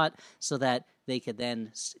Gal Gadot so that they could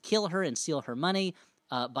then kill her and steal her money.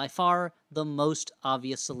 By far the most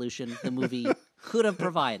obvious solution the movie could have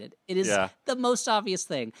provided. It is the most obvious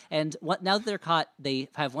thing. And now that they're caught, they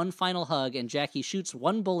have one final hug, and Jackie shoots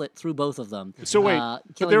one bullet through both of them. So wait,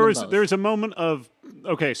 there's a moment of,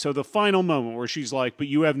 okay, so the final moment where she's like, "But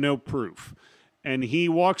you have no proof." And he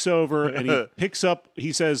walks over and he picks up,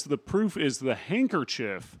 he says, "The proof is the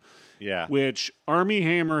handkerchief." Yeah. which Army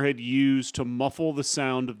Hammer had used to muffle the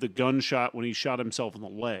sound of the gunshot when he shot himself in the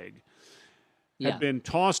leg, Yeah. had been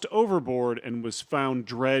tossed overboard and was found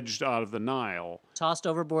dredged out of the Nile. Tossed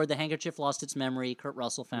overboard, the handkerchief lost its memory. Kurt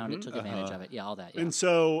Russell found it, took advantage of it. Yeah, all that.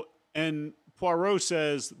 Yeah. And Poirot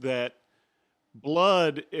says that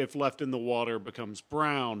blood, if left in the water, becomes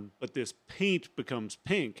brown, but this paint becomes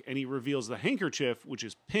pink, and he reveals the handkerchief, which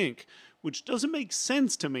is pink, which doesn't make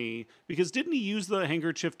sense to me, because didn't he use the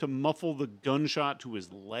handkerchief to muffle the gunshot to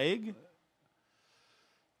his leg?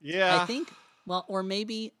 Yeah. I think, well, or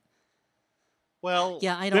maybe, Well,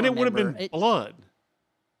 yeah, I don't Then it would have remember. been blood,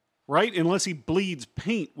 right? Unless he bleeds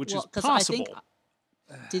paint, which is 'cause possible.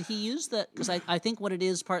 Did he use the, because I think what it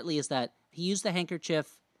is partly is that he used the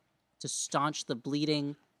handkerchief to staunch the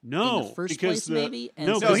bleeding in No, the first because place, maybe? And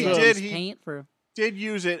no, so he used did. He paint for... did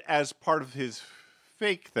use it as part of his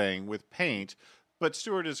fake thing with paint, but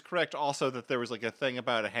Stewart is correct also that there was like a thing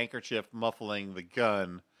about a handkerchief muffling the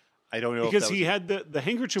gun. I don't know because if that he was had the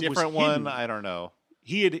handkerchief a was different hidden. one. I don't know.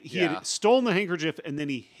 He had Yeah. stolen the handkerchief and then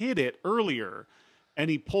he hid it earlier, and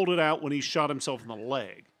he pulled it out when he shot himself in the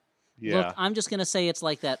leg. Yeah. Look, I'm just going to say it's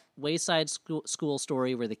like that Wayside School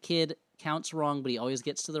story where the kid counts wrong, but he always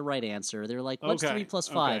gets to the right answer. They're like, what's Okay, 3 plus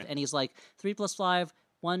 5? okay. And he's like, 3 plus 5,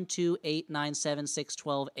 1, 2, 8, 9, 7, 6,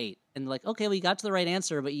 12, 8. And like, okay, well, you got to the right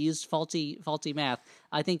answer, but you used faulty math.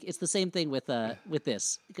 I think it's the same thing with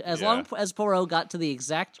this. As long as Poirot got to the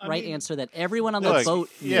exact right answer that everyone on the Look, boat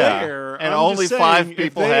yeah. Fair. And I'm only just 5 saying,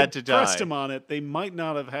 people if they had to die. pressed him on it, they might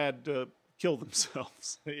not have had to kill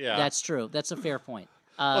themselves. Yeah. That's true. That's a fair point.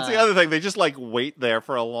 What's the other thing? They just like wait there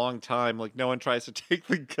for a long time. Like no one tries to take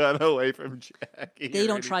the gun away from Jackie. They or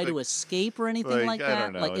don't try to anything. escape or anything like I that.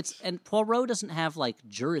 don't know, Like it's and Poirot doesn't have like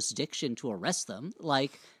jurisdiction to arrest them.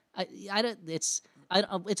 Like I don't. It's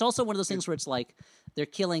also one of those things where it's like they're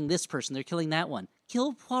killing this person, they're killing that one.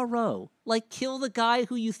 Kill Poirot. Like kill the guy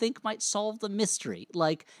who you think might solve the mystery.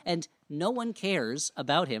 Like and no one cares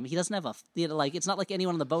about him. He doesn't have like. It's not like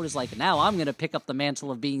anyone on the boat is like, now I'm going to pick up the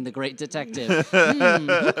mantle of being the great detective.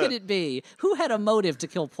 Who could it be? Who had a motive to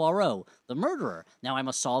kill Poirot? The murderer. Now I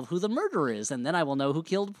must solve who the murderer is, and then I will know who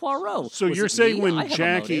killed Poirot. So Was you're it saying me? I when have a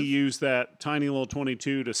Jackie motive. used that tiny little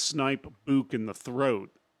 22 to snipe Book in the throat,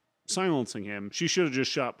 silencing him, she should have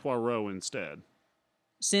just shot Poirot instead.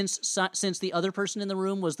 Since the other person in the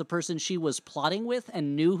room was the person she was plotting with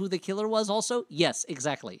and knew who the killer was also, yes,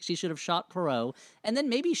 exactly. She should have shot Poirot and then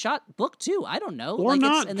maybe shot Book too. I don't know. Or Like,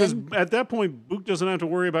 not, and because then at that point, Book doesn't have to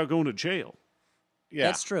worry about going to jail. Yeah.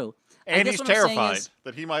 that's true. I And guess he's what I'm saying terrified is,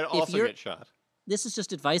 that he might also you're- get shot. this is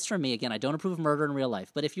just advice from me. Again, I don't approve of murder in real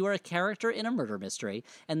life, but if you are a character in a murder mystery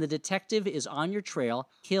and the detective is on your trail,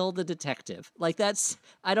 kill the detective. Like that's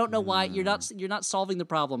I don't know why you're not solving the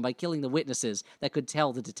problem by killing the witnesses that could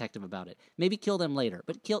tell the detective about it. Maybe kill them later,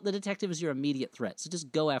 but kill the detective is your immediate threat. So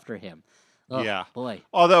just go after him. Ugh, Yeah. boy.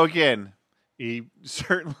 Although again, he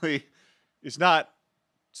certainly is not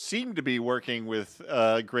seem to be working with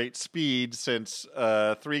great speed since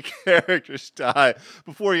 3 characters die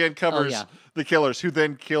before he uncovers yeah. the killers who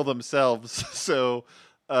then kill themselves. So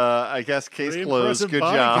I guess case Pretty closed. impressive Good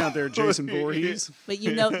body job count there, Jason Voorhees. But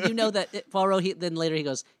you know that Poirot. Then later he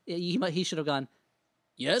goes. He should have gone.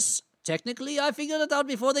 Yes, technically I figured it out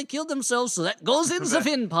before they killed themselves, so that goes in the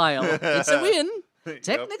fin pile. It's a win.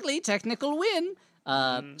 Technically, technical win.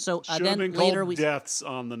 So Should have then been later called we. Deaths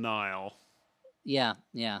on the Nile. Yeah,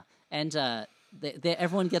 and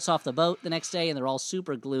everyone gets off the boat the next day, and they're all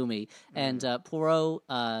super gloomy. And Poirot,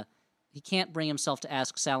 he can't bring himself to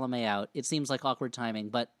ask Salome out. It seems like awkward timing,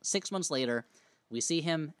 but 6 months later, we see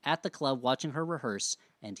him at the club watching her rehearse,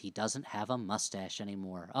 and he doesn't have a mustache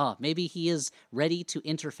anymore. Oh, maybe he is ready to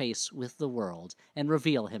interface with the world and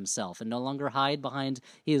reveal himself, and no longer hide behind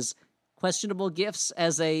his questionable gifts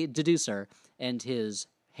as a deducer and his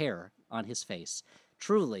hair on his face.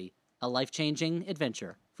 Truly a life-changing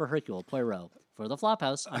adventure for Hercule Poirot. For the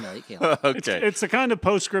Flophouse, I'm Elliot Kalin. Okay. It's the kind of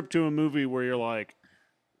postscript to a movie where you're like,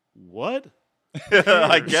 what?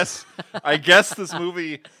 I guess this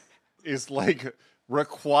movie is like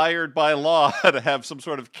required by law to have some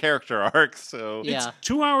sort of character arc. So Yeah.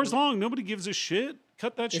 2 hours long. Nobody gives a shit.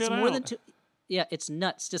 Cut that shit It's out. more than two. Yeah, it's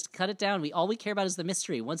nuts. Just cut it down. All we care about is the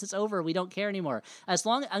mystery. Once it's over, we don't care anymore.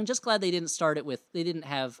 I'm just glad they didn't start it with. They didn't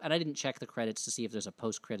have, and I didn't check the credits to see if there's a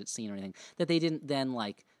post-credit scene or anything. That they didn't then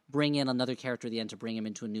like bring in another character at the end to bring him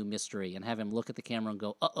into a new mystery and have him look at the camera and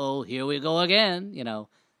go, "Uh-oh, here we go again." You know,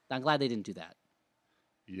 I'm glad they didn't do that.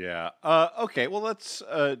 yeah. Okay. Well, let's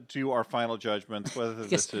do our final judgments. Whether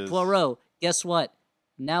Guess, this is Poirot, guess what?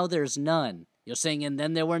 Now there's none. You're saying and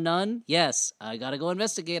then there were none? Yes. I gotta go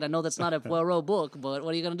investigate. I know that's not a Poirot book, but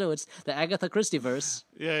what are you gonna do? It's the Agatha Christie verse.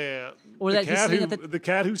 Yeah. Or the that he's sitting at the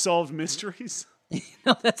cat who solved mysteries.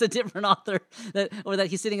 No, that's a different author. Or that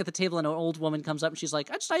he's sitting at the table and an old woman comes up and she's like,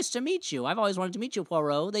 "It's nice to meet you. I've always wanted to meet you,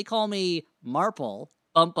 Poirot. They call me Marple.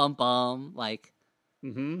 Bum, bum, bum." Like,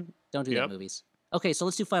 don't do that, movies. Okay, so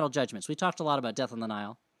let's do final judgments. We talked a lot about Death on the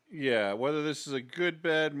Nile. Yeah, whether this is a good,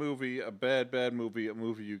 bad movie, a bad, bad movie, a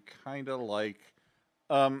movie you kind of like.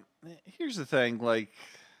 Here's the thing, like,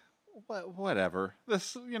 whatever.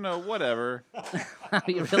 This, whatever.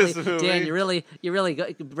 You really, Dan, you're really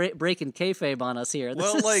breaking kayfabe on us here.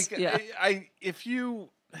 Here's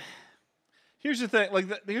the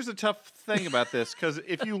thing, here's the tough thing about this, because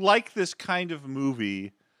if you like this kind of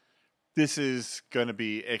movie, this is going to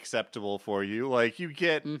be acceptable for you. Like, you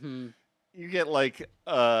get like,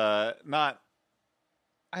 not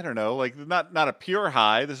a pure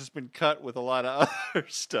high. This has been cut with a lot of other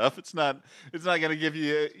stuff. It's not going to give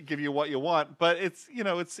you what you want, but it's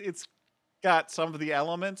got some of the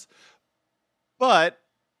elements. But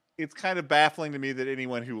it's kind of baffling to me that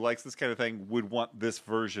anyone who likes this kind of thing would want this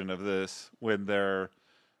version of this when there are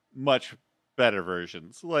much better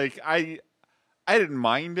versions. Like, I didn't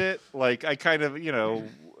mind it. Like, I kind of,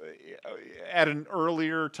 at an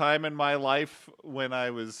earlier time in my life when I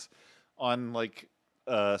was on like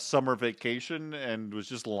summer vacation and was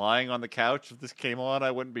just lying on the couch, if this came on,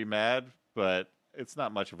 I wouldn't be mad, but it's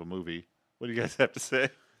not much of a movie. What do you guys have to say?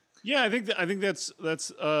 Yeah, I think that's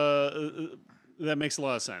that makes a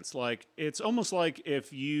lot of sense. Like, it's almost like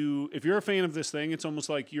if you're a fan of this thing, it's almost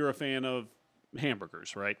like you're a fan of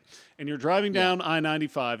hamburgers, right? And you're driving down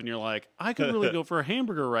I-95 and you're like, I could really go for a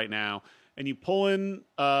hamburger right now. And you pull in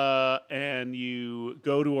and you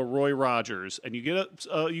go to a Roy Rogers and you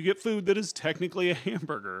get food that is technically a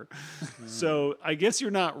hamburger. So I guess you're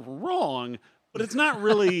not wrong, but it's not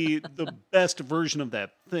really the best version of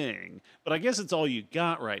that thing. But I guess it's all you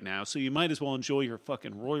got right now, so you might as well enjoy your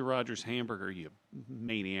fucking Roy Rogers hamburger, you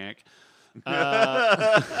maniac. Wow.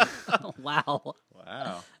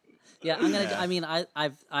 Yeah, I'm gonna. I mean,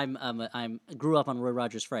 I'm grew up on Roy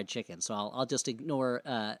Rogers fried chicken, so I'll just ignore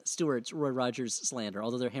Stewart's Roy Rogers slander.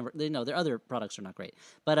 Although their other products are not great.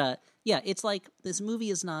 But yeah, it's like this movie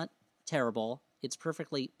is not terrible. It's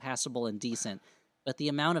perfectly passable and decent. But the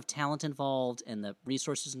amount of talent involved and the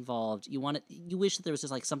resources involved, you wish that there was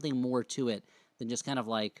just like something more to it than just kind of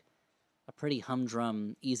like a pretty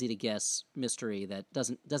humdrum, easy to guess mystery that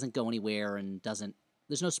doesn't go anywhere and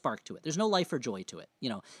there's no spark to it. There's no life or joy to it,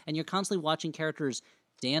 and you're constantly watching characters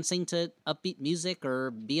dancing to upbeat music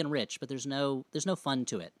or being rich, but there's no fun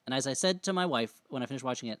to it. And as I said to my wife when I finished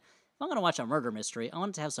watching it, if I'm going to watch a murder mystery, I want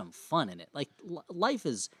it to have some fun in it. Like, life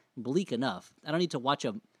is bleak enough. I don't need to watch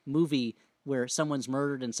a movie where someone's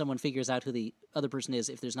murdered and someone figures out who the other person is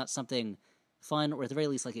if there's not something fun or at the very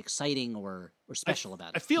least like exciting or special about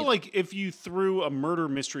it. I feel like if you threw a murder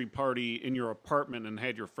mystery party in your apartment and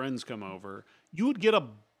had your friends come over, you would get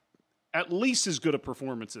at least as good of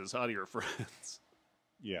performances out of your friends.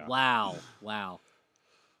 Yeah. Wow.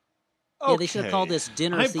 Okay. Yeah, they should have called this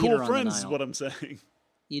dinner I have theater cool on friends, the Nile. is what I'm saying.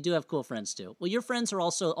 You do have cool friends too. Well, your friends are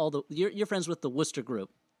also you're friends with the Worcester group.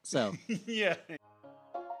 So yeah.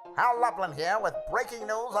 Hal Lublin here with breaking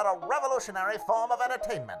news on a revolutionary form of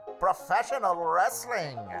entertainment, professional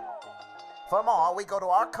wrestling. For more, we go to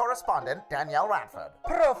our correspondent, Danielle Radford.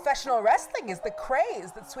 Professional wrestling is the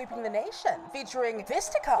craze that's sweeping the nation, featuring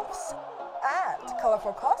fisticuffs and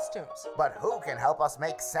colorful costumes. But who can help us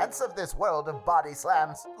make sense of this world of body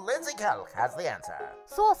slams? Lindsay Kelk has the answer.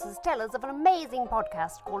 Sources tell us of an amazing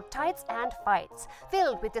podcast called Tights and Fights,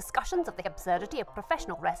 filled with discussions of the absurdity of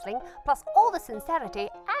professional wrestling, plus all the sincerity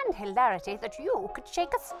and hilarity that you could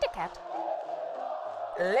shake a stick at.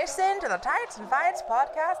 Listen to the Tights and Fights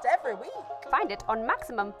podcast every week. Find it on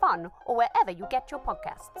Maximum Fun or wherever you get your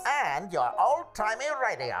podcasts. And your old-timey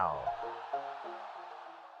radio.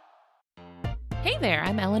 Hey there,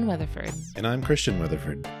 I'm Ellen Weatherford. And I'm Christian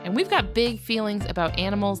Weatherford. And we've got big feelings about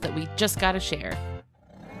animals that we just gotta share.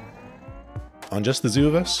 On Just the Zoo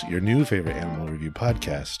of Us, your new favorite animal review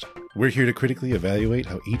podcast, we're here to critically evaluate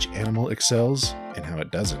how each animal excels and how it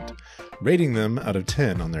doesn't, rating them out of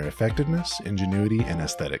 10 on their effectiveness, ingenuity, and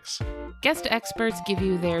aesthetics. Guest experts give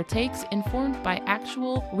you their takes informed by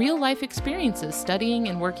actual, real-life experiences studying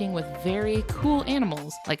and working with very cool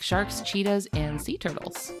animals like sharks, cheetahs, and sea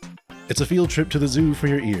turtles. It's a field trip to the zoo for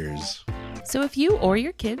your ears. So if you or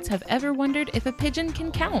your kids have ever wondered if a pigeon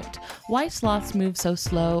can count, why sloths move so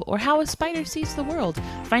slow, or how a spider sees the world,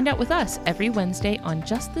 find out with us every Wednesday on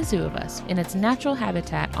Just the Zoo of Us in its natural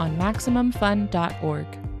habitat on MaximumFun.org.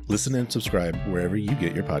 Listen and subscribe wherever you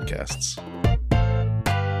get your podcasts.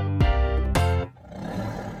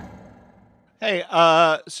 Hey,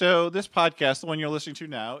 so this podcast, the one you're listening to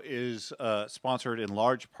now, is sponsored in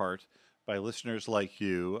large part by listeners like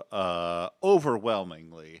you,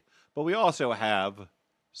 overwhelmingly. But we also have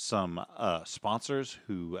some sponsors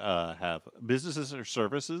who have businesses or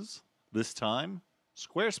services. This time,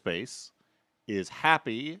 Squarespace is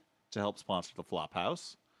happy to help sponsor the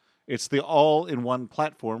Flophouse. It's the all-in-one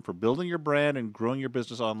platform for building your brand and growing your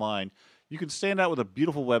business online. You can stand out with a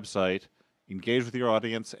beautiful website, engage with your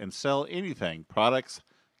audience, and sell anything, products,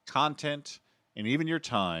 content, and even your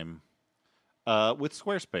time. With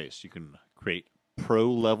Squarespace, you can create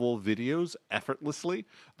pro-level videos effortlessly.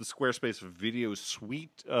 The Squarespace Video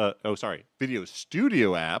Video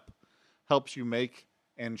Studio app helps you make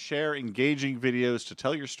and share engaging videos to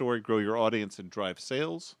tell your story, grow your audience, and drive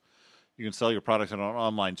sales. You can sell your products in an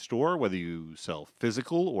online store, whether you sell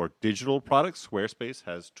physical or digital products. Squarespace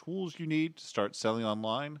has tools you need to start selling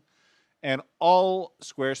online. And all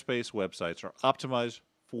Squarespace websites are optimized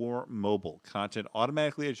for mobile. Content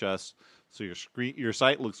automatically adjusts so your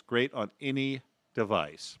site looks great on any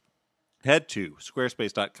device. Head to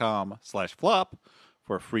squarespace.com/flop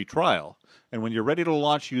for a free trial. And when you're ready to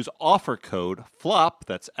launch, use offer code FLOP,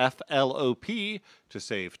 that's FLOP, to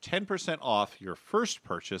save 10% off your first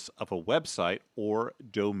purchase of a website or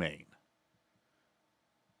domain.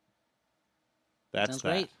 That's Sounds that.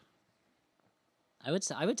 great. I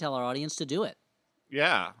would tell our audience to do it.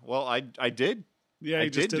 Yeah, well, I did. Yeah, I you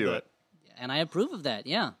just did did do that. it. And I approve of that.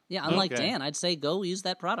 Yeah. Unlike Okay. Dan, I'd say go use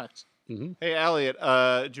that product. Hey, Elliot,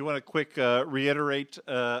 do you want to quick reiterate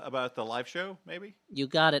about the live show, maybe? You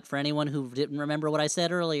got it. For anyone who didn't remember what I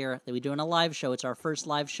said earlier, that we're doing a live show. It's our first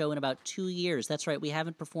live show in about 2 years. That's right. We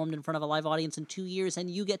haven't performed in front of a live audience in 2 years, and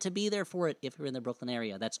you get to be there for it if you're in the Brooklyn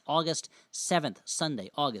area. That's August 7th,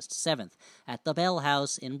 Sunday, August 7th, at the Bell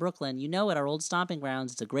House in Brooklyn. You know, at our old stomping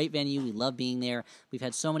grounds. It's a great venue. We love being there. We've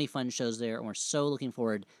had so many fun shows there, and we're so looking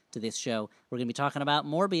forward to this show. We're going to be talking about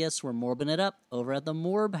Morbius. We're morbing it up over at the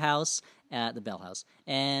Morb House at the Bell House,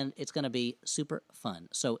 and it's going to be super fun.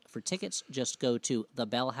 So for tickets, just go to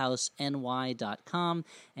thebellhouseny.com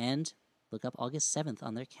and look up August 7th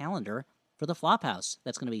on their calendar for the Flophouse.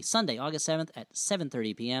 That's going to be Sunday, August 7th at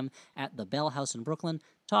 7:30 p.m. at the Bell House in Brooklyn,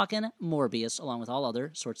 talking Morbius along with all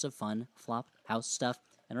other sorts of fun Flophouse stuff.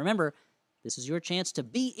 And remember, this is your chance to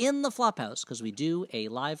be in the Flophouse because we do a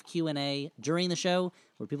live Q&A during the show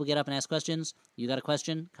where people get up and ask questions. You got a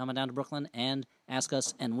question, come on down to Brooklyn and ask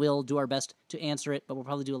us, and we'll do our best to answer it, but we'll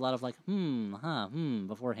probably do a lot of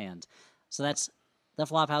beforehand. So that's the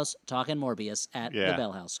Flophouse talking Morbius at the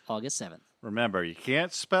Bell House, August 7th. Remember, you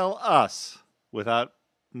can't spell us without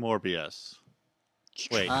Morbius.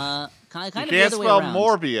 Wait. Kind you of the can't other way spell around.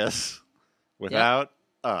 Morbius without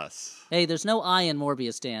us. Hey, there's no I in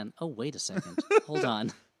Morbius, Dan. Oh, wait a second. Hold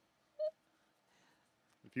on.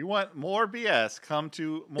 If you want more BS, come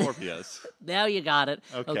to Morbius. Now you got it.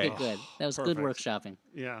 Okay. Good. That was Perfect. good workshopping.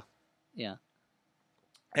 Yeah. Yeah.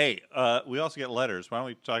 Hey, we also get letters. Why don't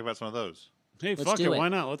we talk about some of those? Hey, Let's fuck do it. it. Why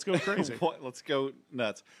not? Let's go crazy. Let's go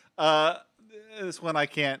nuts. This one I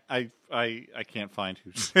can't. I can't find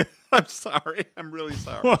who's. I'm sorry. I'm really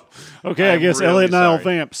sorry. Okay, I I'm guess really Elliot Nile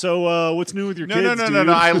sorry. Vamp. So, what's new with your No, kids? no. dude?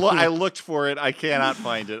 I looked for it. I cannot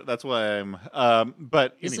find it. That's why I'm.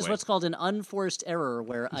 But This anyway. is what's called an unforced error,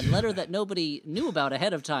 where a letter that nobody knew about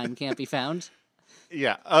ahead of time can't be found.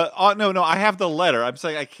 Yeah. No. I have the letter. I'm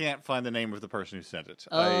saying I can't find the name of the person who sent it.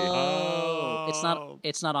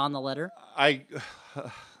 It's not on the letter. I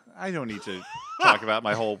don't need to talk about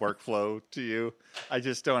my whole workflow to you. I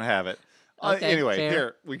just don't have it. Okay, Anyway, fair.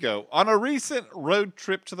 here we go. On a recent road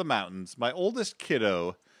trip to the mountains, my oldest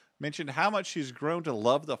kiddo mentioned how much she's grown to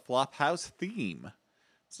love the Flophouse theme.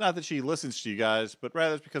 It's not that she listens to you guys, but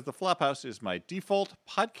rather it's because the Flophouse is my default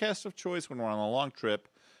podcast of choice when we're on a long trip,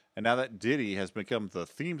 and now that ditty has become the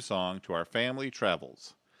theme song to our family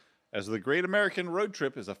travels. As the Great American Road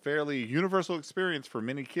Trip is a fairly universal experience for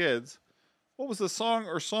many kids, what was the song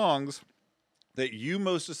or songs that you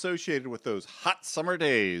most associated with those hot summer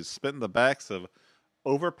days spent in the backs of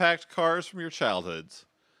overpacked cars from your childhoods?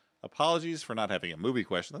 Apologies for not having a movie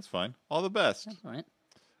question. That's fine. All the best. That's all right.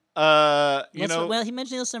 Well, he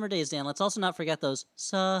mentioned those summer days, Dan. Let's also not forget those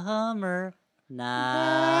summer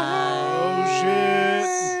nights. Oh,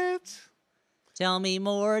 shit. Tell me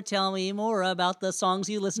more about the songs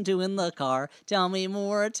you listen to in the car. Tell me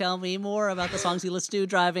more about the songs you listen to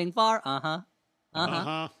driving far.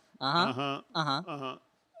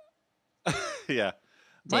 Yeah.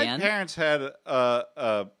 My Dan? parents had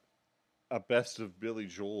a best of Billy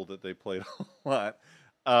Joel that they played a lot.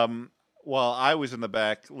 While I was in the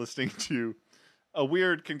back listening to a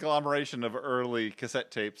weird conglomeration of early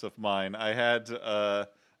cassette tapes of mine. I had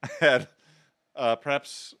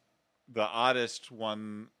Perhaps the oddest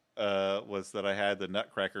one was that I had the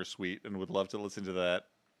Nutcracker Suite and would love to listen to that.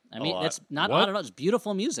 I mean, that's not What? odd at all. It's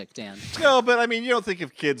beautiful music, Dan. No, but I mean, you don't think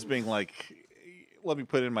of kids being like, "Let me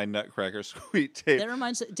put in my Nutcracker Suite tape." That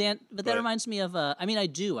reminds Dan, but that reminds me of. I mean, I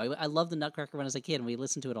do. I love the Nutcracker when I was a kid, and we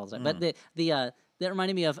listened to it all the time. But that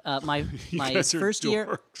reminded me of my guys are first year.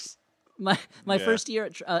 dorks. My first year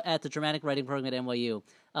at the dramatic writing program at NYU,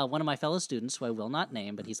 one of my fellow students, who I will not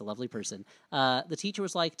name, but he's a lovely person, the teacher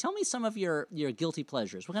was like, tell me some of your guilty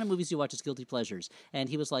pleasures. What kind of movies do you watch as guilty pleasures? And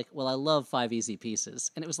he was like, well, I love 5 Easy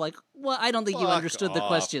Pieces. And it was like, well, I don't think you Fuck understood the off.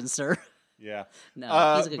 question, sir. Yeah.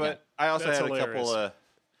 No, he's a good guy. But I also That's had hilarious.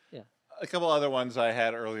 a couple other ones I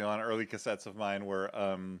had early cassettes of mine were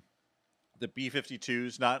the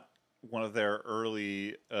B-52s, not one of their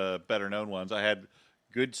early better known ones. I had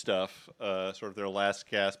Good Stuff, sort of their last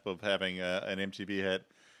gasp of having an MTV hit,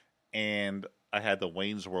 and I had the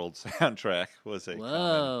Wayne's World soundtrack. Was a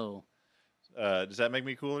Whoa. does that make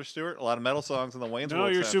me cooler, Stuart? A lot of metal songs in the Wayne's No,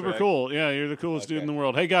 World you're soundtrack. super cool. Yeah, you're the coolest dude in the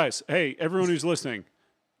world. Hey, guys. Hey, everyone who's listening.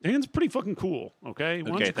 Dan's pretty fucking cool, okay? Why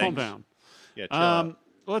don't you calm thanks. down? Yeah, chill out.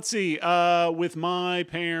 Let's see. With my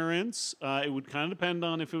parents, it would kind of depend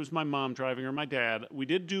on if it was my mom driving or my dad. I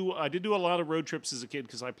did do a lot of road trips as a kid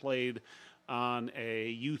because I played on a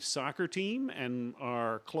youth soccer team, and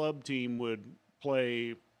our club team would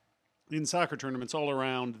play in soccer tournaments all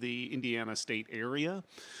around the Indiana state area.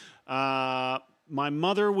 My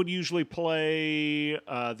mother would usually play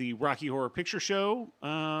the Rocky Horror Picture Show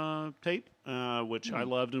tape, which I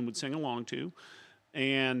loved and would sing along to.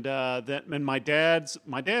 And and my dad's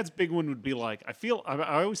big one would be like,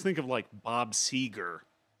 I always think of like Bob Seger.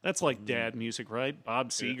 That's like dad music, right? Bob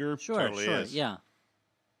Seger. Sure, Totally sure, is. yeah.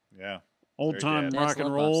 Yeah. Old time Dads rock and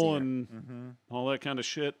love Bob roll Seger. and all that kind of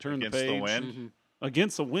shit. Turn Against the page. the Wind.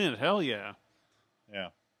 Against the Wind. Hell yeah. Yeah.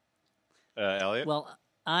 Elliot? Well,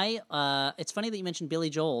 it's funny that you mentioned Billy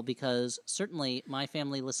Joel because certainly my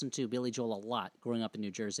family listened to Billy Joel a lot growing up in New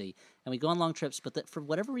Jersey, and we go on long trips. But for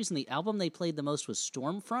whatever reason, the album they played the most was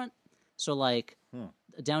Stormfront. So like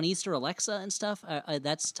Down Easter Alexa and stuff.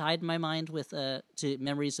 That's tied in my mind with to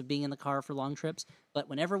memories of being in the car for long trips. But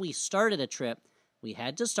whenever we started a trip, we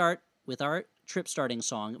had to start with our trip starting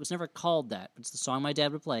song. It was never called that, but it's the song my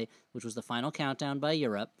dad would play, which was the Final Countdown by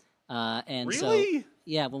Europe. And Really? So,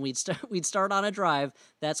 yeah, when we'd start on a drive,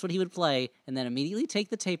 that's what he would play, and then immediately take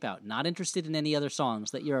the tape out, not interested in any other songs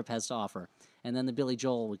that Europe has to offer. And then the Billy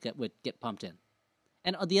Joel would get pumped in.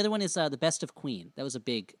 And the other one is the Best of Queen. That was a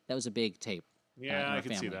big tape. Yeah, in I our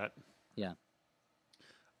can see family. that. Yeah.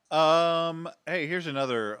 Hey, here's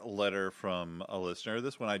another letter from a listener.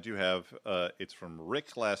 This one I do have. It's from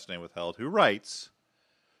Rick, last name withheld, who writes,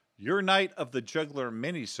 "Your Night of the Juggler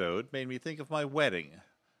minisode made me think of my wedding.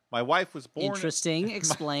 My wife was born... Interesting.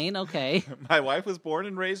 Explain. Okay. My wife was born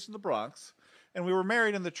and raised in the Bronx, and we were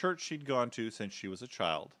married in the church she'd gone to since she was a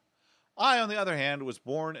child. I, on the other hand, was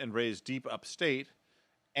born and raised deep upstate,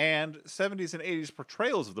 and 70s and 80s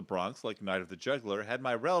portrayals of the Bronx, like Night of the Juggler, had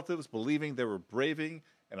my relatives believing they were braving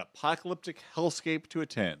an apocalyptic hellscape to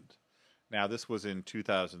attend. Now, this was in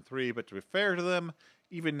 2003, but to be fair to them,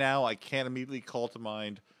 even now I can't immediately call to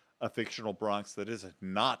mind a fictional Bronx that is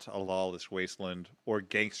not a lawless wasteland or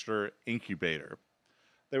gangster incubator.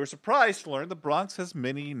 They were surprised to learn the Bronx has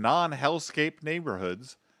many non-hellscape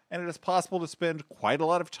neighborhoods, and it is possible to spend quite a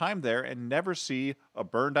lot of time there and never see a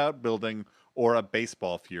burned-out building or a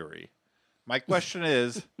baseball fury. My question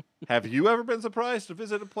is, have you ever been surprised to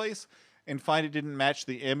visit a place and find it didn't match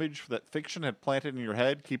the image that fiction had planted in your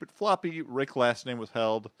head? Keep it floppy. Rick, last name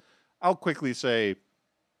withheld. I'll quickly say,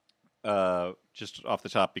 just off the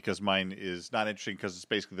top, because mine is not interesting because it's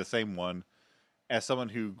basically the same one. As someone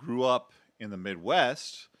who grew up in the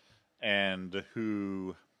Midwest and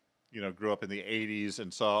who, grew up in the 80s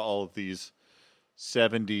and saw all of these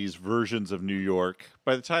 70s versions of New York,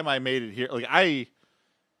 by the time I made it here,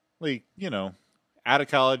 out of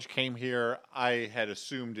college, came here, I had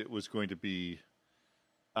assumed it was going to be,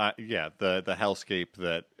 the hellscape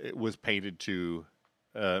that it was painted to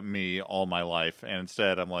me all my life. And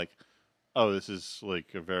instead, I'm like, oh, this is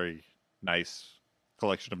like a very nice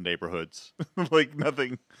collection of neighborhoods. Like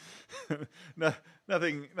nothing in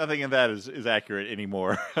that is accurate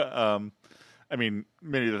anymore. I mean,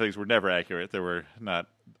 many of the things were never accurate. There were not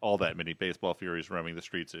all that many baseball furies roaming the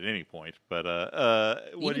streets at any point. But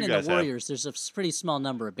what Even do you in guys the Warriors, there's a pretty small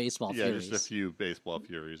number of baseball Yeah, furies. just a few baseball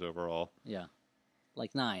furies overall. Yeah,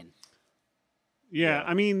 like 9. Yeah,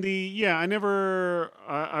 I mean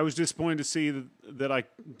I was disappointed to see that I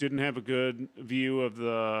didn't have a good view of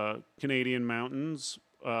the Canadian mountains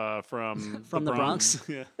from the Bronx.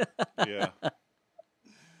 Yeah. Yeah.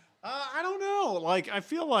 I don't know. Like, I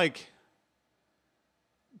feel like,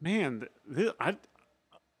 man,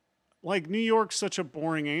 like New York's such a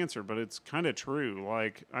boring answer, but it's kind of true.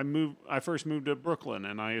 Like, I first moved to Brooklyn,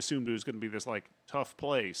 and I assumed it was going to be this like tough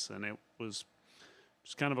place, and it was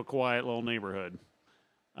just kind of a quiet little neighborhood.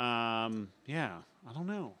 Yeah, I don't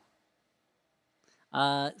know.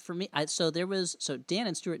 For me, so Dan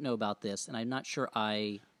and Stuart know about this, and I'm not sure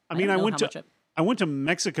I went to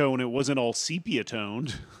Mexico, and it wasn't all sepia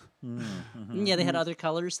toned. Mm-hmm. Yeah, they had other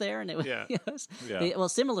colors there, and it was well,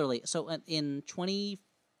 similarly. So in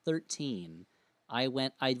 2013, I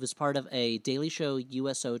was part of a Daily Show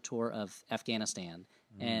USO tour of Afghanistan,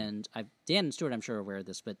 and Dan and Stuart, I'm sure, are aware of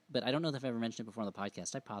this, but I don't know if I've ever mentioned it before on the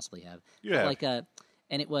podcast. I possibly have. Yeah.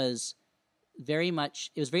 And it was very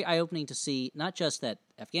eye-opening to see not just that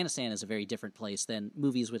Afghanistan is a very different place than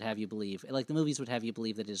movies would have you believe. Like, the movies would have you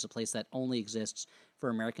believe that it is a place that only exists for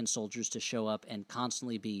American soldiers to show up and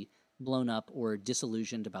constantly be blown up or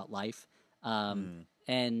disillusioned about life,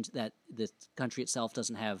 and that the country itself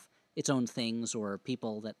doesn't have its own things or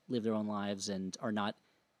people that live their own lives and are not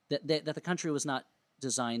that the country was not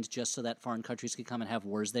designed just so that foreign countries could come and have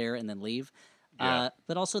wars there and then leave,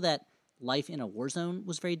 but also that life in a war zone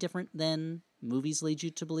was very different than movies lead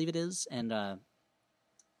you to believe it is, and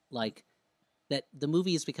like that the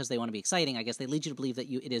movies, because they want to be exciting, I guess they lead you to believe that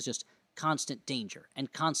it is just constant danger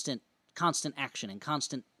and constant action and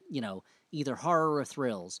constant, either horror or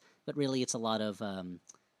thrills, but really it's a lot of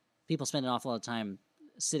people spend an awful lot of time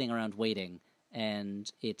sitting around waiting,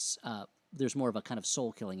 and it's there's more of a kind of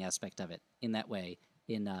soul-killing aspect of it in that way,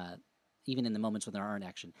 even in the moments when there aren't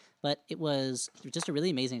action. But it was just a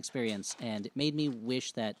really amazing experience, and it made me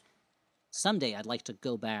wish that someday I'd like to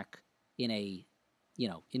go back in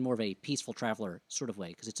in more of a peaceful traveler sort of way,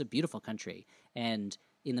 because it's a beautiful country. And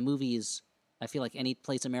in the movies, I feel like any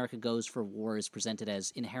place America goes for war is presented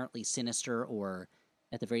as inherently sinister or,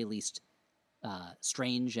 at the very least,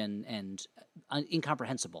 strange and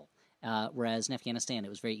incomprehensible. Whereas in Afghanistan, it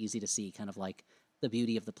was very easy to see kind of like the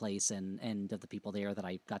beauty of the place and of the people there that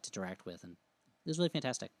I got to interact with, and it was really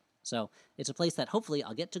fantastic. So it's a place that hopefully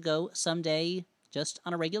I'll get to go someday, just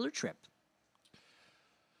on a regular trip.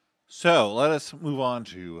 So let us move on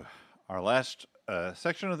to our last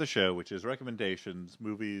section of the show, which is recommendations,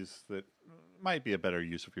 movies that might be a better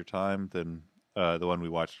use of your time than the one we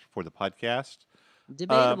watched for the podcast.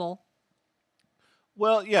 Debatable.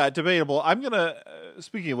 Well, yeah, debatable. I'm gonna.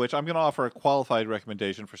 Speaking of which, I'm gonna offer a qualified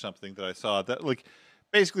recommendation for something that I saw that, like,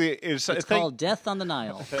 basically it's called Death on the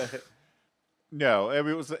Nile. No, I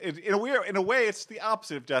mean, in a way, it's the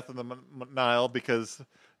opposite of Death on the Nile, because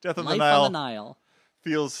Death on Life the Nile, on the Nile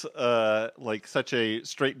feels like such a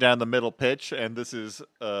straight down the middle pitch, and this is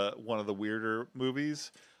one of the weirder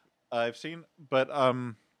movies I've seen. But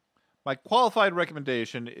my qualified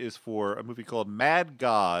recommendation is for a movie called Mad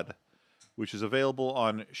God, which is available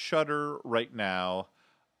on Shudder right now.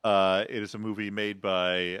 It is a movie made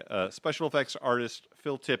by special effects artist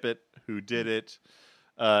Phil Tippett, who did it.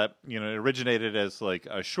 It originated as like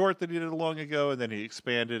a short that he did long ago, and then he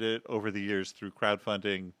expanded it over the years through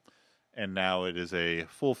crowdfunding, and now it is a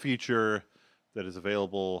full feature that is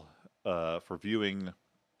available for viewing,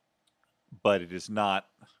 but it is not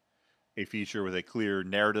a feature with a clear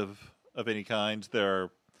narrative of any kind.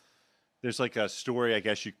 There's like a story, I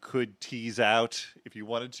guess, you could tease out if you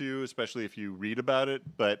wanted to, especially if you read about it,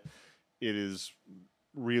 but it is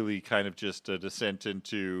really kind of just a descent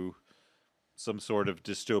into some sort of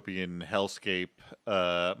dystopian hellscape,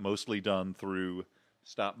 mostly done through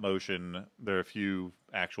stop motion. There are a few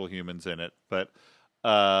actual humans in it, but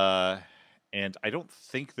and I don't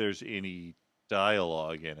think there's any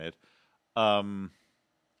dialogue in it.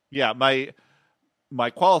 Yeah, my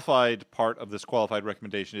qualified part of this qualified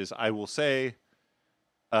recommendation is, I will say,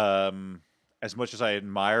 as much as I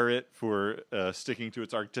admire it for sticking to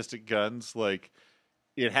its artistic guns, like,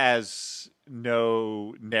 it has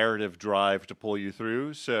no narrative drive to pull you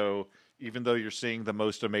through. So even though you're seeing the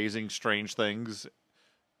most amazing, strange things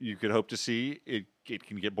you could hope to see, it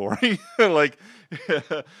can get boring. Like,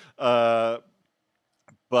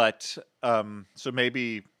 but so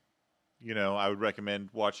maybe, I would recommend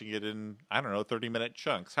watching it in, 30-minute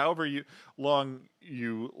chunks. However long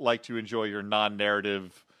you like to enjoy your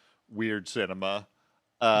non-narrative weird cinema.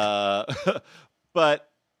 But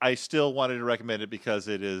I still wanted to recommend it because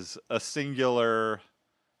it is a singular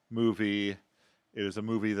movie. It is a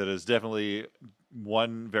movie that is definitely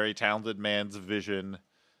one very talented man's vision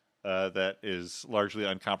that is largely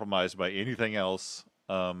uncompromised by anything else.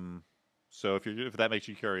 So if that makes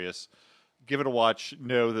you curious, give it a watch.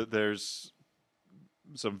 Know that there's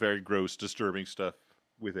some very gross, disturbing stuff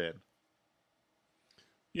within.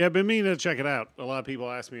 Yeah, I've been meaning to check it out. A lot of people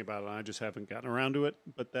ask me about it, and I just haven't gotten around to it.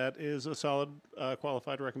 But that is a solid,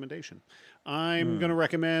 qualified recommendation. I'm going to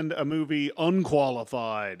recommend a movie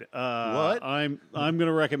unqualified. What? I'm going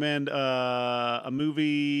to recommend a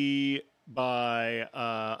movie by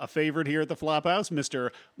a favorite here at the Flophouse,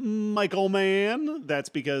 Mr. Michael Mann. That's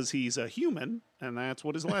because he's a human, and that's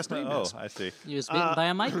what his last name is. I see. He was bitten by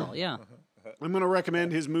a Michael, yeah. I'm going to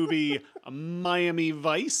recommend his movie Miami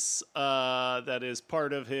Vice. That is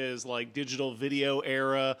part of his digital video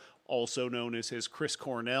era, also known as his Chris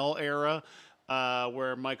Cornell era,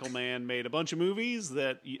 where Michael Mann made a bunch of movies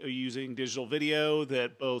that using digital video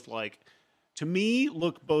that both to me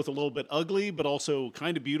look both a little bit ugly but also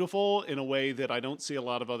kind of beautiful in a way that I don't see a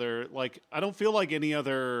lot of other I don't feel like any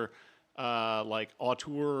other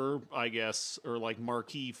auteur, I guess, or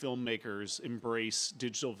marquee filmmakers embrace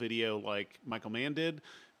digital video like Michael Mann did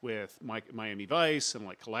with Miami Vice and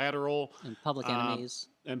Collateral And Public Enemies.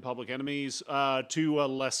 and Public Enemies, to a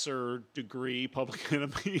lesser degree, Public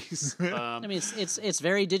Enemies. I mean, it's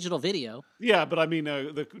very digital video. Yeah, but I mean,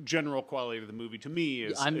 the general quality of the movie to me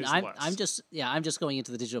is I'm less. I'm just going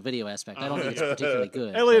into the digital video aspect. I don't think it's particularly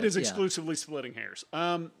good. Elliot but, is yeah. exclusively splitting hairs.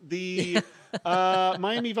 The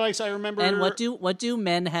Miami Vice, I remember. And what do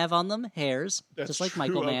men have on them? Hairs, That's just like true.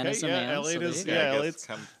 Michael Mann Okay, is a yeah, man. Elliot so is- there you go. yeah, I guess it's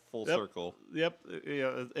come full Yep. circle. Yep,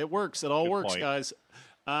 yeah, it works. It all works, point. guys.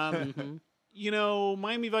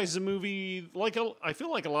 Miami Vice is a movie I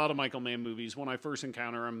feel like a lot of Michael Mann movies. When I first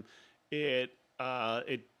encounter him, it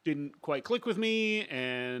didn't quite click with me,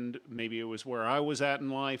 and maybe it was where I was at in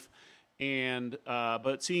life. And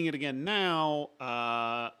but seeing it again now,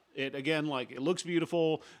 it looks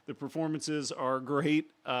beautiful. The performances are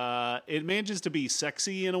great. It manages to be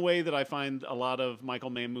sexy in a way that I find a lot of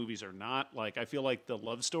Michael Mann movies are not. I feel like the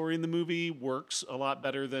love story in the movie works a lot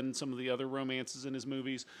better than some of the other romances in his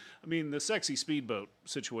movies. I mean, the sexy speedboat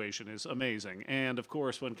situation is amazing. And of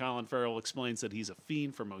course, when Colin Farrell explains that he's a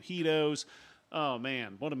fiend for mojitos, oh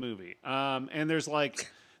man, what a movie. And there's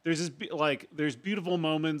there's beautiful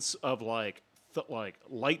moments of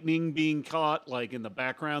lightning being caught in the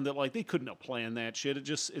background that they couldn't have planned that shit.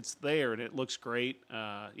 It's there and it looks great.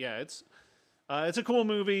 It's a cool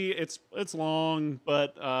movie. It's long,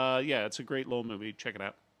 but it's a great little movie. Check it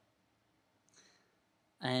out.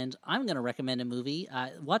 And I'm going to recommend a movie.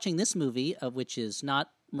 Watching this movie, which is not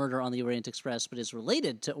Murder on the Orient Express, but is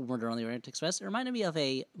related to Murder on the Orient Express, it reminded me of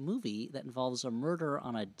a movie that involves a murder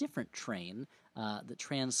on a different train, the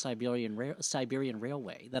Trans-Siberian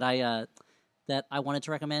Railway, that I wanted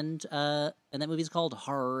to recommend. And that movie is called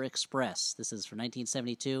Horror Express. This is from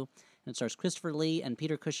 1972, and it stars Christopher Lee and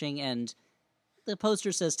Peter Cushing, and the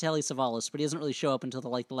poster says Telly Savalas, but he doesn't really show up until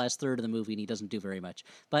the last third of the movie, and he doesn't do very much.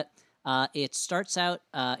 But it starts out,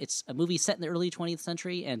 it's a movie set in the early 20th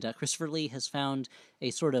century, and Christopher Lee has found a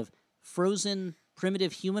sort of frozen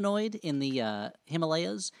primitive humanoid in the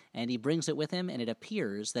Himalayas, and he brings it with him, and it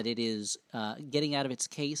appears that it is getting out of its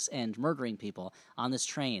case and murdering people on this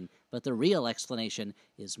train. But the real explanation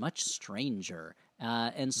is much stranger.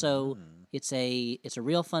 And so it's a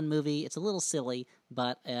real fun movie. It's a little silly,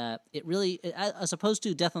 but it really, as opposed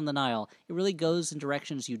to Death on the Nile, it really goes in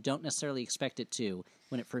directions you don't necessarily expect it to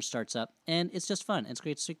when it first starts up. And it's just fun. It's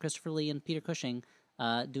great to see Christopher Lee and Peter Cushing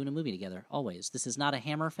doing a movie together, always. This is not a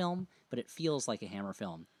Hammer film, but it feels like a Hammer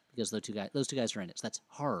film because those two guys are in it. So that's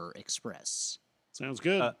Horror Express. Sounds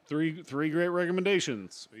good. Three great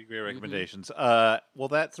recommendations. Three great recommendations. Well,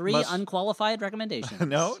 that Three unqualified recommendations.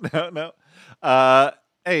 No.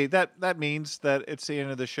 Hey, that means that it's the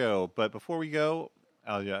end of the show. But before we go,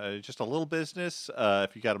 just a little business.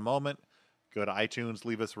 If you got a moment, go to iTunes,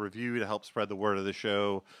 leave us a review to help spread the word of the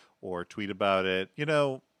show, or tweet about it.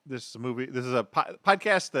 This is a movie. This is a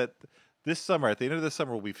podcast that this summer, at the end of this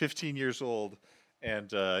summer, will be 15 years old. And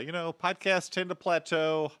podcasts tend to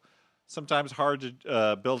plateau. Sometimes hard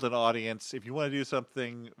to build an audience. If you want to do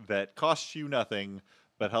something that costs you nothing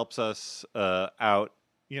but helps us out,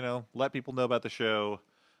 let people know about the show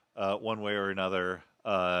one way or another.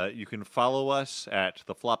 You can follow us at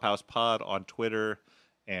the Flophouse Pod on Twitter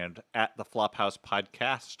and at the Flophouse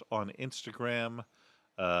Podcast on Instagram.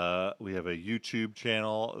 We have a YouTube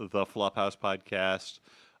channel, the Flophouse Podcast.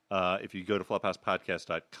 If you go to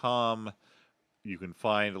flophousepodcast.com, you can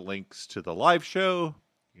find links to the live show.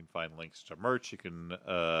 You can find links to merch. You can,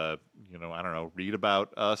 read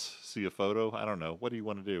about us, see a photo. I don't know. What do you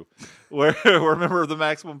want to do? We're a member of the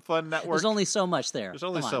Maximum Fun Network. There's only so much there. There's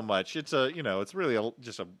only so much. It's it's really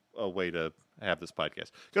just a way to have this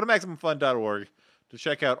podcast. Go to MaximumFun.org to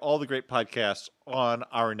check out all the great podcasts on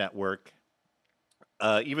our network.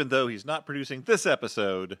 Even though he's not producing this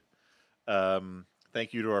episode,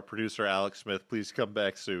 Thank you to our producer, Alex Smith. Please come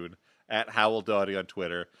back soon at Howell Doughty on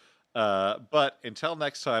Twitter. But until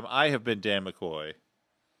next time, I have been Dan McCoy.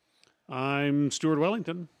 I'm Stuart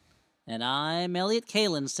Wellington. And I'm Elliot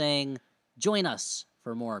Kalin saying, join us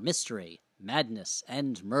for more mystery, madness,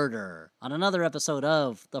 and murder on another episode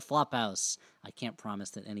of The Flophouse. I can't promise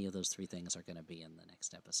that any of those three things are going to be in the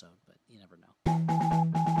next episode, but you never know.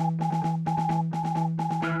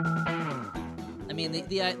 I mean,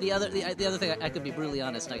 the other thing, I could be brutally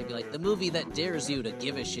honest, and I could be like, the movie that dares you to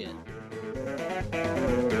give a shit.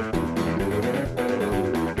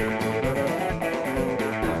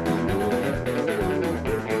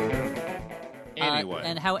 Anyway.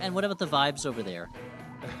 And what about the vibes over there?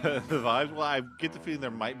 The vibes? Well, I get the feeling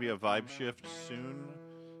there might be a vibe shift soon.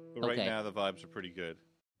 But right now, the vibes are pretty good.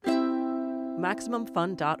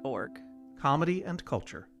 MaximumFun.org. Comedy and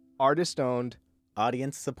culture. Artist owned.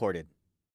 Audience supported.